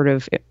are sort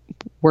of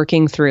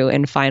working through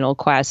in Final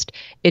Quest,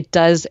 it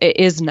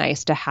is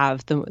nice to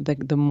have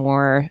the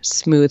more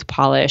smooth,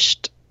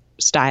 polished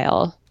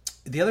style.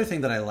 The other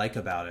thing that I like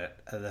about it,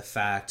 the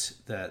fact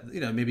that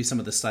maybe some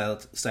of the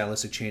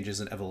stylistic changes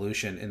and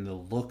evolution in the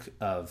look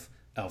of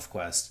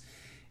ElfQuest,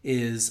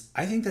 is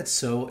I think that's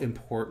so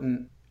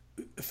important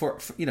for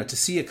to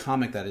see a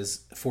comic that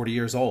is 40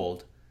 years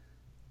old,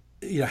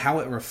 how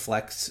it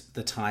reflects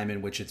the time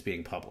in which it's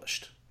being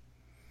published.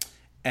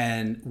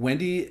 And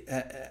Wendy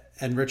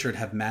and Richard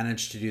have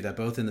managed to do that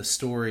both in the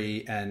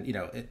story and, you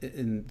know,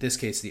 in this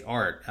case, the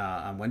art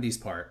on Wendy's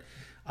part,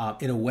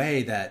 in a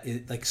way that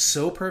it like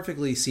so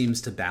perfectly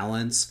seems to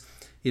balance,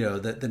 you know,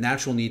 the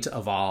natural need to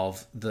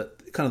evolve, the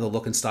kind of the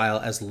look and style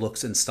as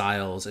looks and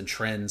styles and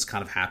trends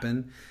kind of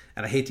happen.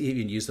 And I hate to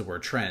even use the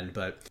word trend,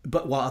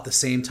 but while at the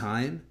same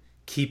time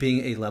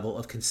keeping a level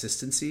of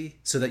consistency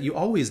so that you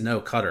always know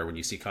Cutter when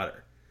you see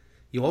Cutter.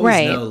 You always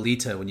Right. know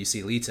Lita when you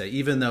see Lita,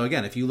 even though,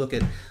 again, if you look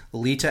at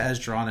Lita as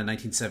drawn in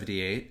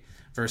 1978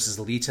 versus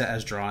Lita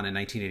as drawn in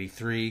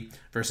 1983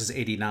 versus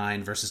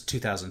 89 versus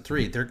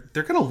 2003, they're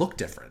going to look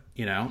different,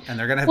 you know, and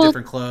they're going to have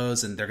different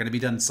clothes and they're going to be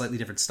done in slightly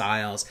different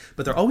styles,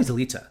 but they're always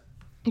Lita.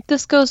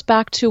 This goes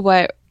back to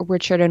what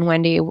Richard and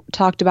Wendy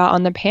talked about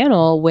on the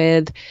panel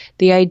with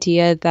the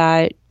idea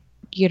that,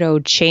 you know,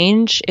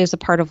 change is a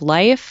part of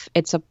life.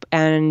 It's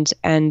and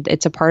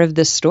it's a part of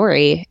this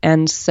story.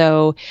 And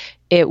so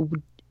it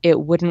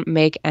wouldn't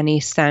make any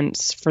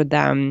sense for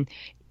them,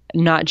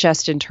 not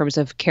just in terms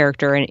of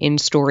character and in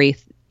story,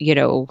 you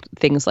know,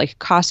 things like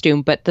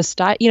costume, but the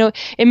style, you know,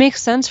 it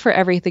makes sense for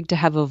everything to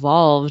have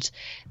evolved.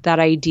 That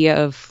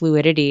idea of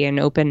fluidity and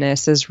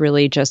openness is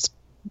really just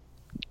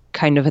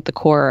kind of at the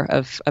core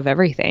of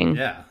everything.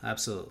 Yeah,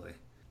 absolutely.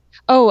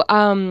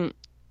 Oh,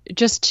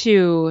 just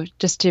to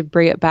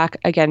bring it back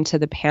again to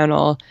the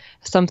panel,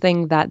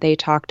 something that they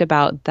talked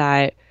about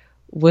that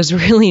was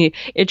really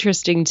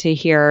interesting to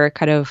hear,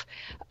 kind of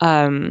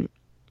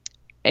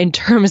in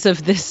terms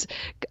of this,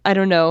 I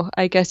don't know,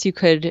 I guess you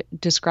could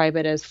describe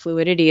it as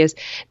fluidity, is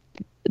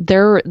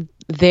their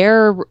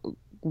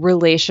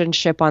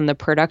relationship on the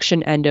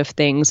production end of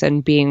things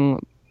and being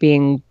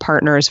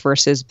partners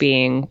versus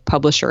being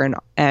publisher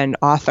and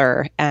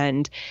author,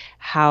 and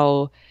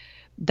how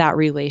that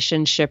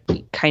relationship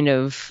kind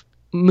of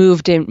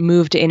moved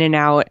in and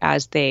out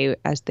as they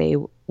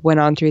went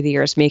on through the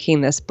years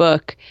making this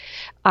book.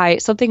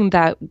 Something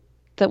that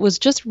was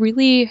just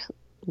really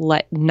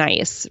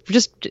nice,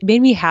 just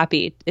made me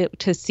happy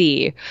to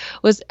see,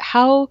 was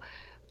how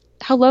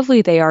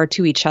lovely they are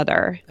to each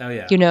other. Oh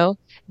yeah. You know,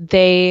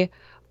 they're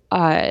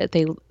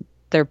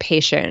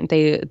patient.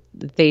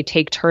 They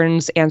take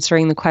turns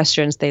answering the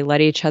questions. They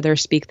let each other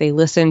speak. They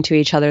listen to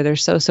each other. They're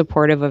so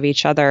supportive of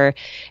each other.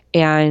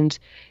 And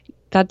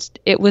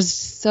it was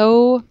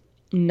so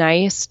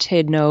nice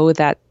to know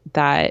that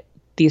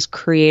these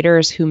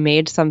creators who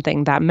made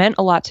something that meant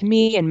a lot to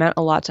me and meant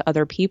a lot to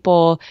other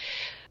people,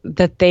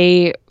 that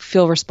they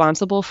feel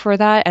responsible for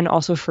that and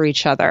also for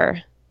each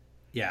other.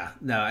 Yeah,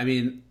 no, I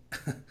mean,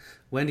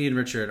 Wendy and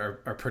Richard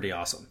are pretty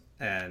awesome.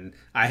 And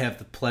I have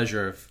the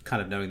pleasure of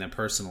kind of knowing them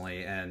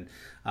personally. And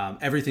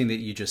everything that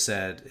you just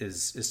said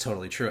is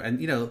totally true.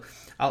 And, you know,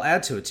 I'll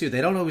add to it, too.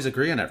 They don't always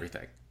agree on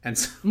everything. And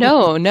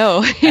so,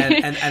 no.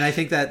 and I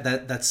think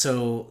that's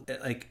so,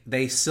 like,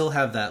 they still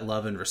have that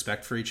love and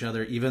respect for each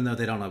other, even though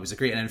they don't always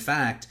agree. And in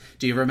fact,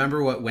 do you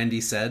remember what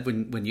Wendy said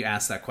when you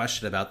asked that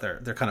question about their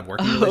kind of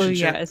working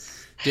relationship? Oh,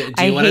 yes. Do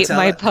I hate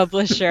my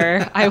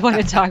publisher. I want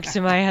to talk to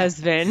my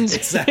husband.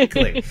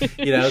 Exactly.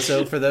 You know,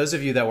 so for those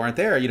of you that weren't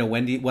there, you know,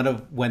 one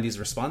of Wendy's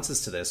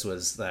responses to this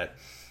was that,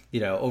 you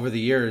know, over the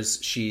years,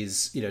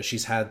 she's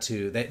had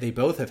to, they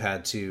both have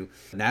had to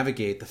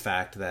navigate the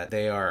fact that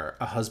they are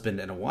a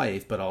husband and a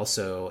wife, but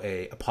also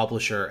a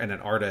publisher and an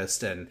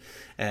artist and,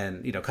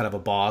 you know, kind of a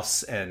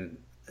boss and,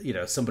 you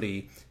know,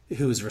 somebody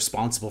who is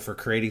responsible for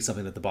creating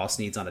something that the boss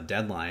needs on a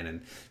deadline.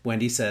 And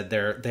Wendy said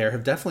there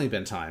have definitely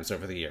been times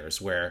over the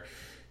years where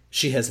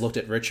she has looked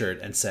at Richard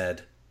and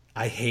said,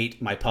 I hate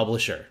my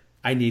publisher.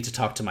 I need to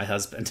talk to my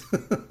husband.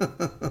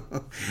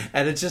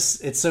 And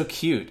it's so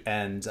cute.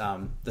 And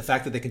the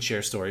fact that they can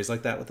share stories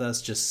like that with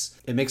us,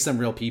 it makes them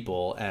real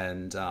people.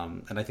 And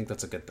I think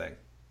that's a good thing.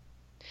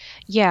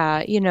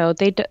 Yeah, you know,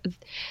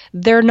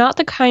 they're not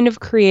the kind of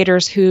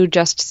creators who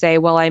just say,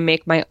 well, I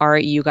make my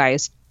art, you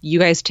guys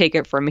take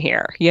it from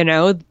here. You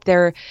know,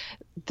 they're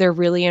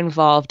really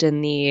involved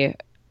in the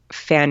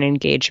fan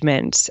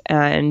engagement,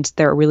 and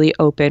they're really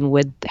open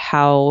with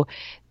how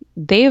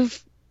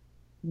they've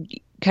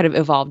kind of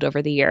evolved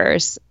over the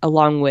years,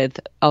 along with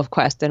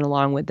ElfQuest and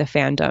along with the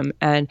fandom.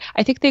 And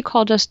I think they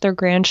called us their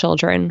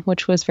grandchildren,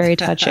 which was very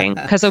touching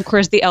because, of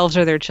course, the elves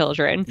are their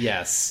children.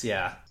 Yes,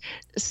 yeah.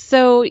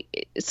 So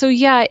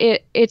yeah,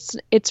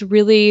 it's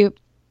really,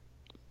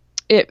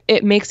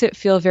 it makes it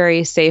feel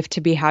very safe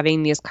to be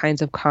having these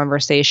kinds of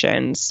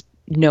conversations,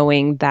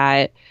 knowing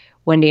that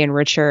Wendy and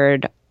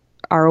Richard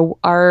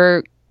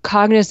are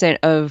cognizant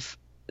of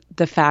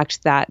the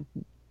fact that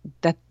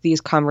these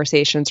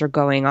conversations are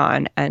going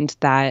on and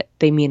that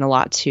they mean a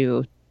lot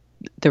to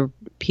the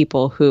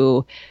people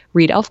who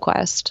read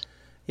ElfQuest.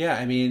 Yeah,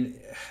 I mean,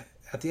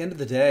 at the end of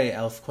the day,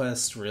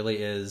 ElfQuest really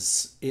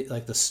is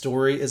like the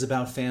story is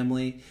about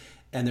family,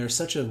 and there's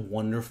such a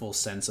wonderful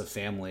sense of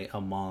family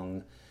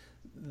among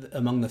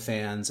the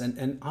fans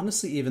and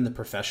honestly even the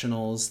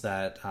professionals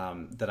that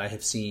I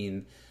have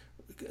seen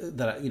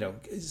that,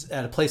 is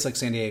at a place like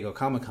San Diego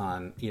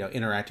Comic-Con,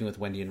 interacting with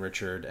Wendy and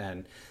Richard,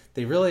 and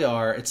they really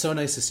are. It's so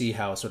nice to see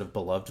how sort of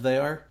beloved they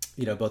are,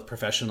 both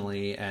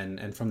professionally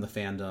and from the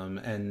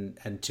fandom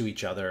and to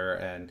each other.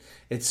 And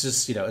it's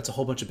just, it's a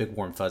whole bunch of big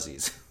warm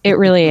fuzzies. It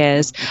really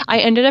is. I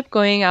ended up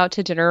going out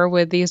to dinner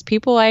with these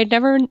people I had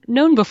never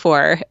known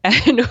before.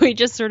 And we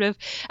just sort of,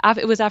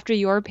 it was after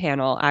your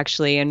panel,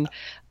 actually. And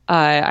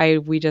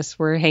we just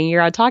were hanging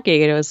out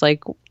talking, and it was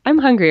like, I'm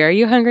hungry. Are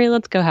you hungry?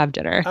 Let's go have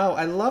dinner. Oh,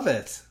 I love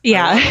it.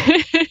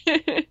 Yeah.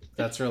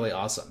 That's really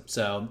awesome.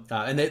 So,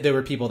 and there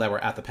were people that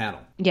were at the panel.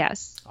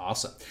 Yes.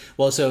 Awesome.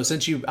 Well, so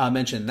since you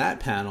mentioned that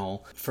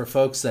panel, for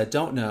folks that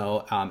don't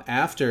know,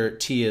 after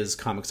Tia's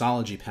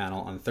Comixology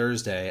panel on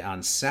Thursday,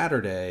 on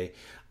Saturday,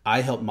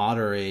 I helped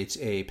moderate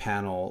a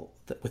panel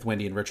with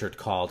Wendy and Richard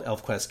called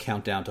ElfQuest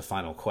Countdown to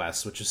Final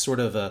Quest, which is sort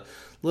of a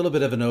little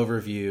bit of an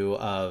overview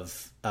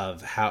of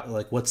how,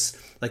 like, what's,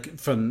 like,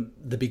 from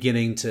the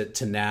beginning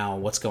to now,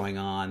 what's going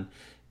on,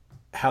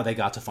 how they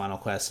got to Final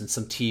Quest, and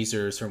some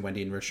teasers from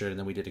Wendy and Richard, and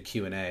then we did a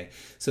Q&A.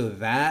 So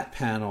that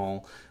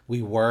panel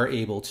we were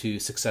able to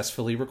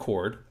successfully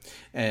record.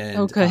 And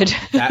oh, good.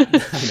 That,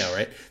 I know,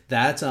 right?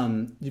 That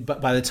but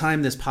by the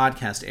time this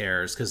podcast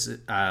airs, because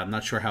I'm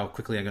not sure how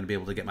quickly I'm going to be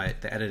able to get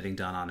the editing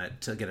done on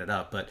it to get it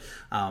up, but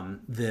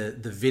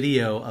the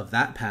video of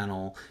that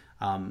panel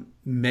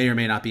may or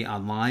may not be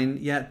online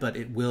yet, but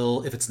it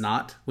will. If it's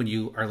not, when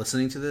you are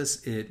listening to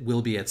this, it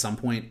will be at some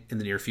point in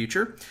the near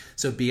future.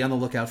 So be on the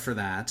lookout for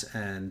that.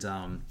 And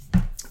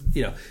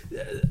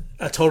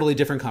a totally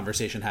different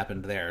conversation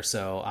happened there.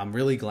 So I'm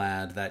really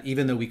glad that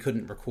even though we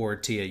couldn't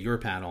record, Tia, your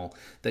panel,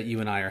 that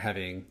you and I are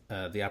having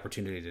the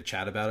opportunity to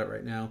chat about it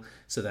right now,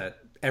 so that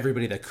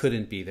everybody that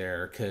couldn't be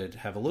there could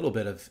have a little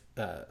bit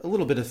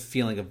of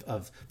feeling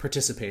of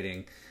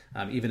participating,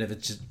 even if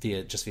it's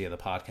just via the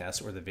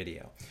podcast or the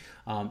video.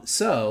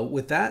 So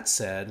with that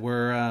said,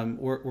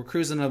 we're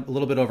cruising a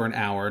little bit over an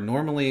hour.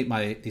 Normally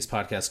these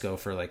podcasts go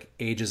for like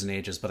ages and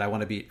ages, but I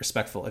want to be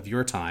respectful of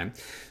your time.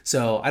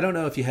 So I don't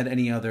know if you had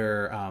any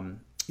other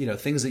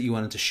things that you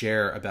wanted to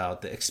share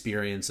about the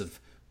experience of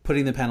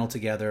putting the panel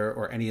together,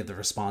 or any of the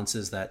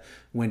responses that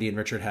Wendy and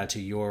Richard had to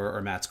your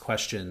or Matt's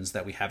questions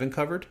that we haven't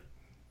covered.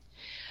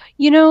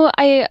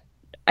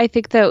 I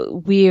think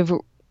that we've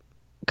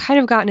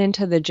kind of gotten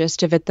into the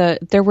gist of it.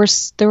 There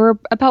were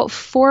about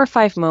 4 or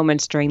 5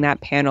 moments during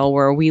that panel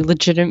where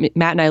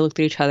Matt and I looked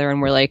at each other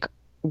and we're like,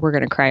 we're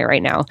going to cry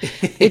right now.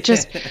 It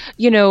just,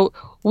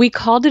 we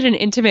called it an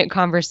intimate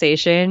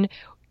conversation,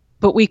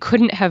 but we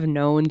couldn't have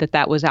known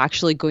that was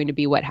actually going to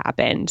be what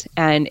happened.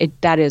 And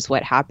that is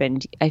what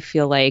happened. I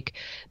feel like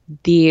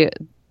the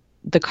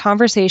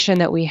conversation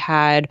that we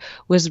had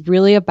was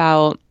really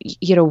about,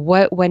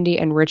 what Wendy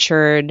and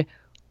Richard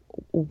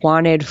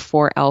wanted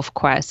for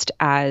ElfQuest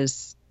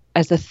as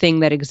a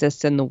thing that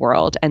exists in the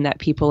world and that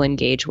people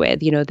engage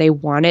with. They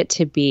want it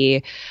to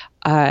be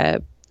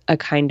a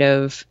kind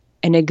of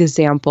an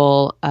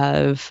example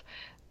of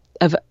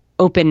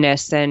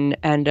openness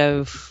and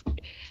of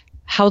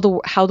how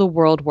the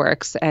world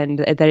works, and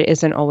that it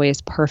isn't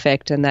always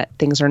perfect, and that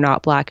things are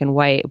not black and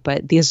white,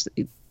 but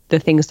the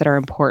things that are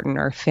important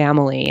are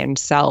family and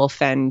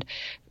self and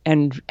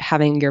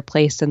having your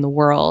place in the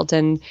world.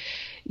 And,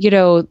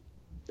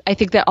 I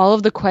think that all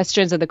of the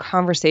questions of the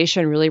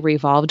conversation really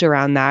revolved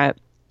around that.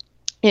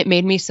 It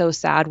made me so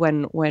sad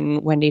when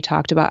Wendy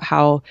talked about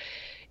how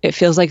it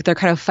feels like they're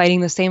kind of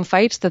fighting the same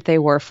fights that they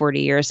were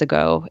 40 years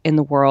ago in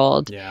the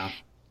world. Yeah.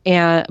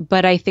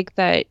 But I think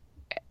that,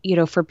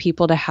 for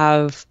people to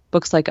have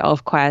books like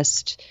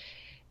ElfQuest,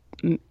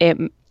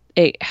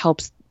 it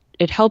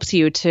helps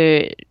you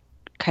to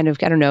kind of,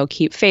 I don't know,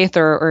 keep faith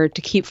or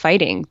to keep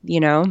fighting,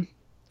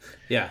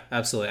 Yeah,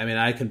 absolutely. I mean,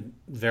 I can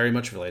very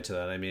much relate to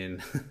that. I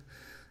mean,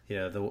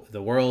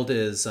 the world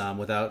is,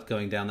 without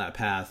going down that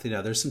path,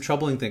 there's some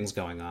troubling things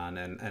going on.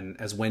 And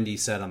as Wendy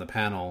said on the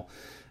panel,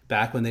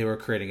 back when they were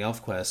creating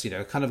ElfQuest,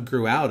 it kind of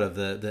grew out of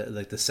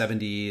the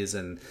 70s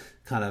and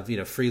kind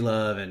of, free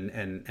love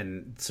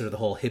and sort of the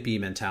whole hippie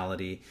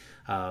mentality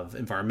of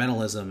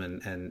environmentalism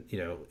and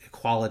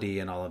equality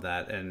and all of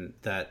that. And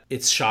that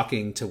it's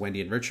shocking to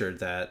Wendy and Richard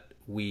that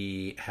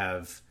we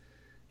have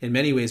in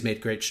many ways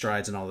made great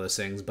strides in all those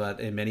things, but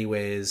in many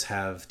ways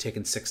have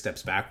taken 6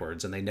 steps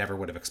backwards, and they never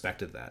would have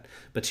expected that.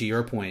 But to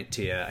your point,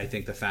 Tia, I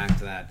think the fact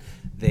that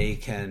they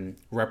can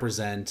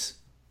represent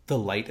the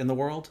light in the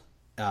world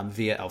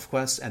via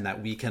ElfQuest, and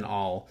that we can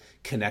all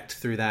connect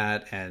through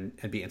that and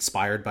be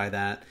inspired by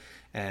that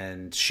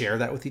and share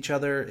that with each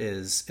other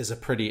is a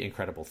pretty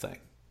incredible thing.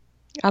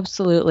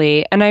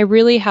 Absolutely. And I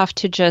really have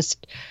to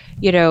just,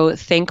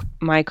 thank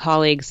my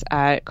colleagues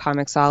at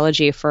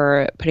Comixology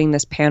for putting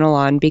this panel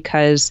on,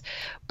 because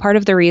part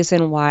of the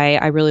reason why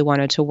I really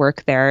wanted to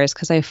work there is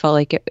because I felt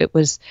like it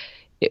was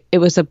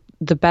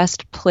the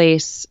best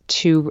place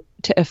to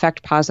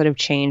affect positive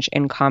change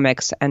in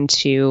comics and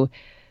to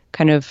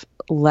kind of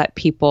let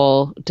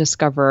people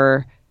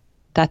discover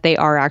that they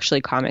are actually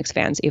comics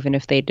fans, even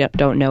if they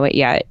don't know it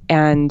yet.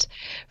 And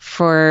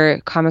for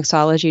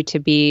Comixology to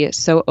be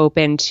so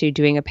open to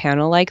doing a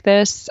panel like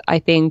this, I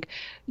think,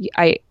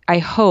 I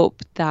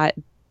hope that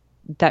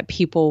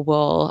people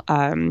will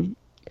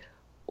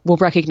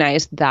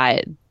recognize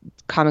that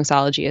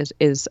Comixology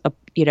is a,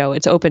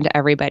 it's open to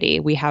everybody.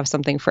 We have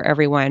something for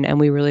everyone, and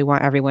we really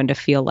want everyone to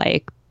feel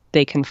like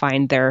they can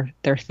find their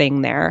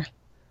thing there.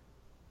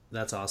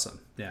 That's awesome.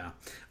 Yeah.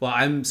 Well,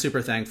 I'm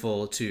super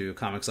thankful to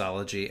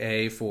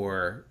Comixology,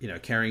 for,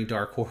 carrying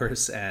Dark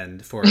Horse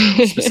and for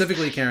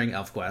specifically carrying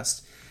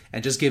ElfQuest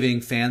and just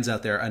giving fans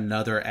out there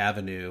another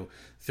avenue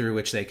through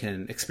which they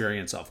can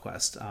experience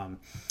ElfQuest.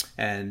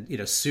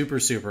 And, super,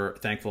 super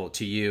thankful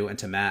to you and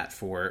to Matt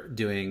for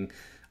doing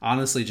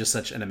honestly just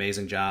such an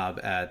amazing job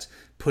at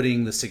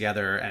putting this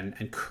together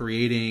and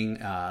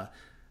creating,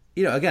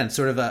 again,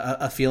 sort of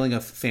a feeling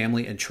of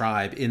family and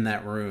tribe in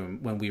that room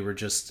when we were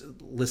just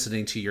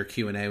listening to your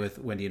Q&A with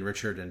Wendy and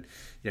Richard and,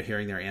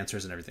 hearing their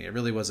answers and everything. It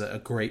really was a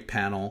great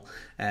panel.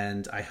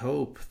 And I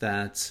hope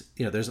that,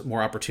 there's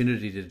more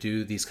opportunity to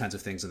do these kinds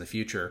of things in the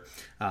future.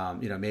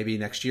 Maybe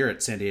next year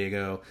at San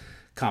Diego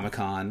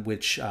Comic-Con,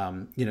 which,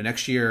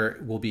 next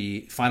year will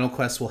be Final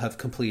Quest will have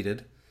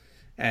completed.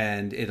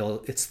 And it'll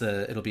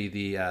be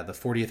the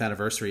 40th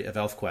anniversary of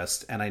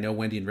ElfQuest, and I know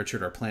Wendy and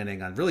Richard are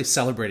planning on really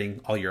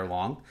celebrating all year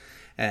long,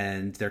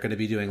 and they're going to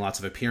be doing lots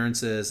of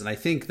appearances. And I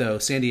think, though,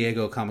 San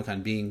Diego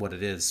Comic-Con being what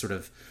it is, sort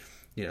of,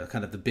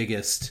 kind of the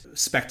biggest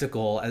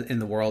spectacle in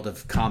the world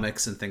of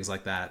comics and things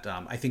like that,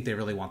 I think they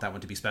really want that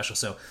one to be special.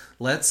 So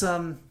let's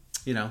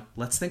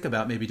think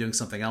about maybe doing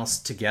something else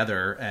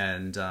together,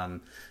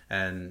 and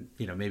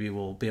maybe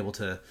we'll be able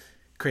to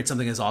create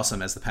something as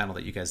awesome as the panel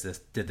that you guys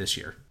did this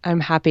year. I'm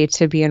happy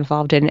to be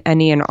involved in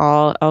any and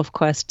all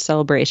ElfQuest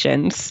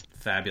celebrations.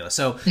 Fabulous.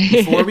 So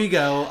before we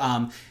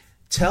go,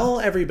 tell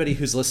everybody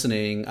who's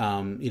listening,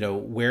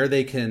 where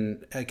they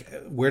can,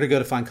 where to go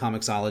to find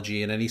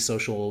Comixology and any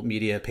social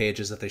media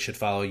pages that they should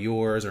follow,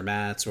 yours or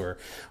Matt's or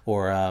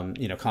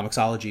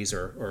Comixology's,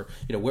 or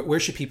where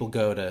should people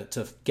go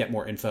to get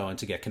more info and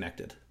to get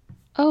connected?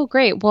 Oh,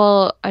 great.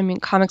 Well,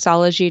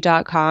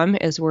 Comixology.com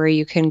is where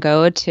you can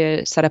go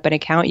to set up an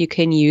account. You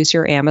can use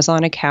your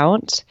Amazon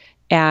account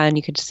and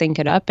you can sync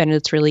it up, and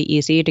it's really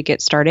easy to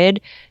get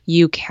started.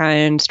 You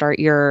can start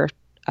your,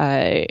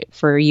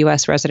 for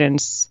U.S.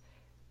 residents,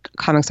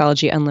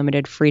 Comixology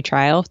Unlimited free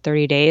trial,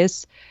 30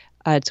 days.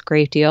 It's a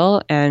great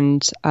deal.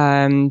 And,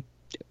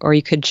 or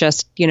you could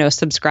just,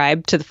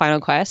 subscribe to the Final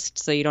Quest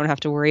so you don't have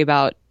to worry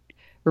about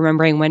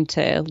remembering when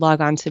to log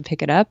on to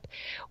pick it up.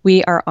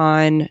 We are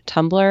on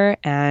Tumblr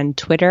and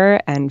Twitter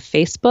and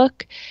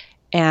Facebook.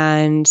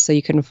 And so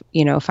you can,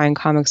 find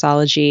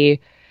Comixology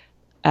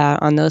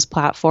on those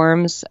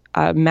platforms.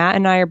 Matt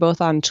and I are both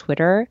on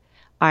Twitter.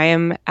 I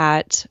am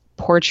at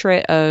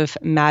Portrait of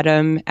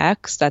Madam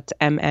X. That's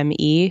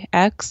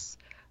MMEX.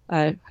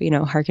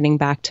 Harkening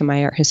back to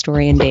my art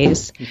historian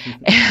days.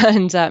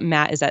 And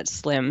Matt is at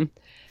Slim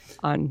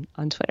on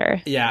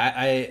Twitter. Yeah,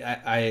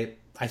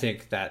 I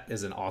think that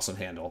is an awesome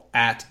handle,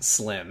 at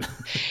Slim.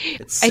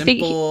 It's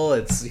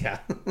simple.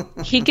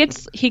 He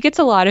gets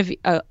a lot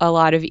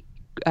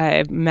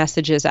of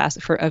messages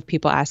of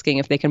people asking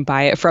if they can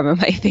buy it from him,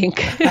 I think.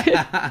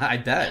 I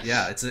bet.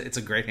 Yeah, it's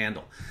a great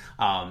handle.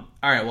 All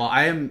right. Well,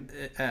 I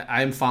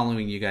am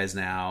following you guys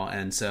now,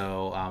 and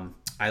so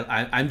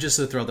I'm just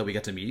so thrilled that we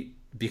get to meet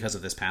because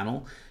of this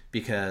panel.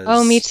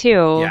 Because me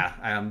too.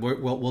 Yeah,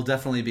 we'll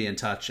definitely be in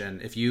touch,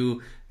 and if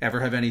you ever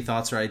have any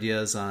thoughts or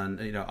ideas on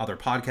other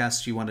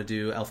podcasts you want to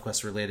do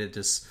ElfQuest related,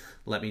 just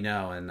let me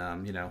know, and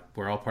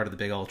we're all part of the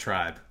big old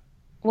tribe.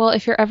 Well,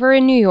 if you're ever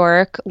in New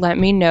York, let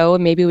me know.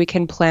 Maybe we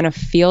can plan a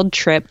field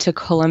trip to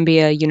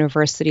Columbia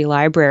University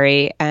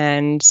Library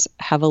and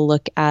have a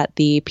look at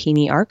the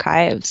Peony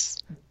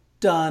archives.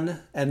 Done.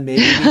 And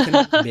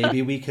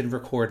maybe we can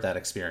record that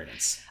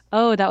experience.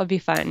 Oh, that would be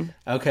fun.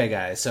 Okay,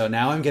 guys. So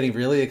now I'm getting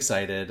really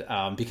excited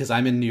because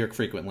I'm in New York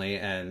frequently,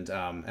 and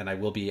I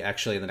will be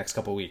actually in the next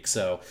couple of weeks.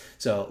 So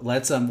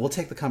let's we'll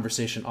take the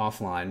conversation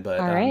offline, but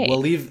right. We'll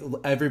leave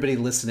everybody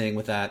listening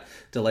with that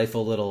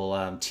delightful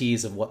little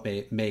tease of what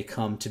may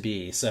come to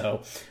be.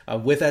 So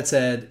with that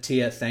said,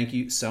 Tia, thank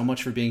you so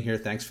much for being here.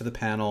 Thanks for the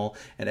panel,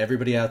 and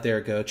everybody out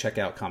there, go check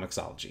out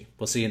Comixology.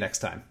 We'll see you next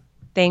time.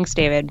 Thanks,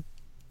 David.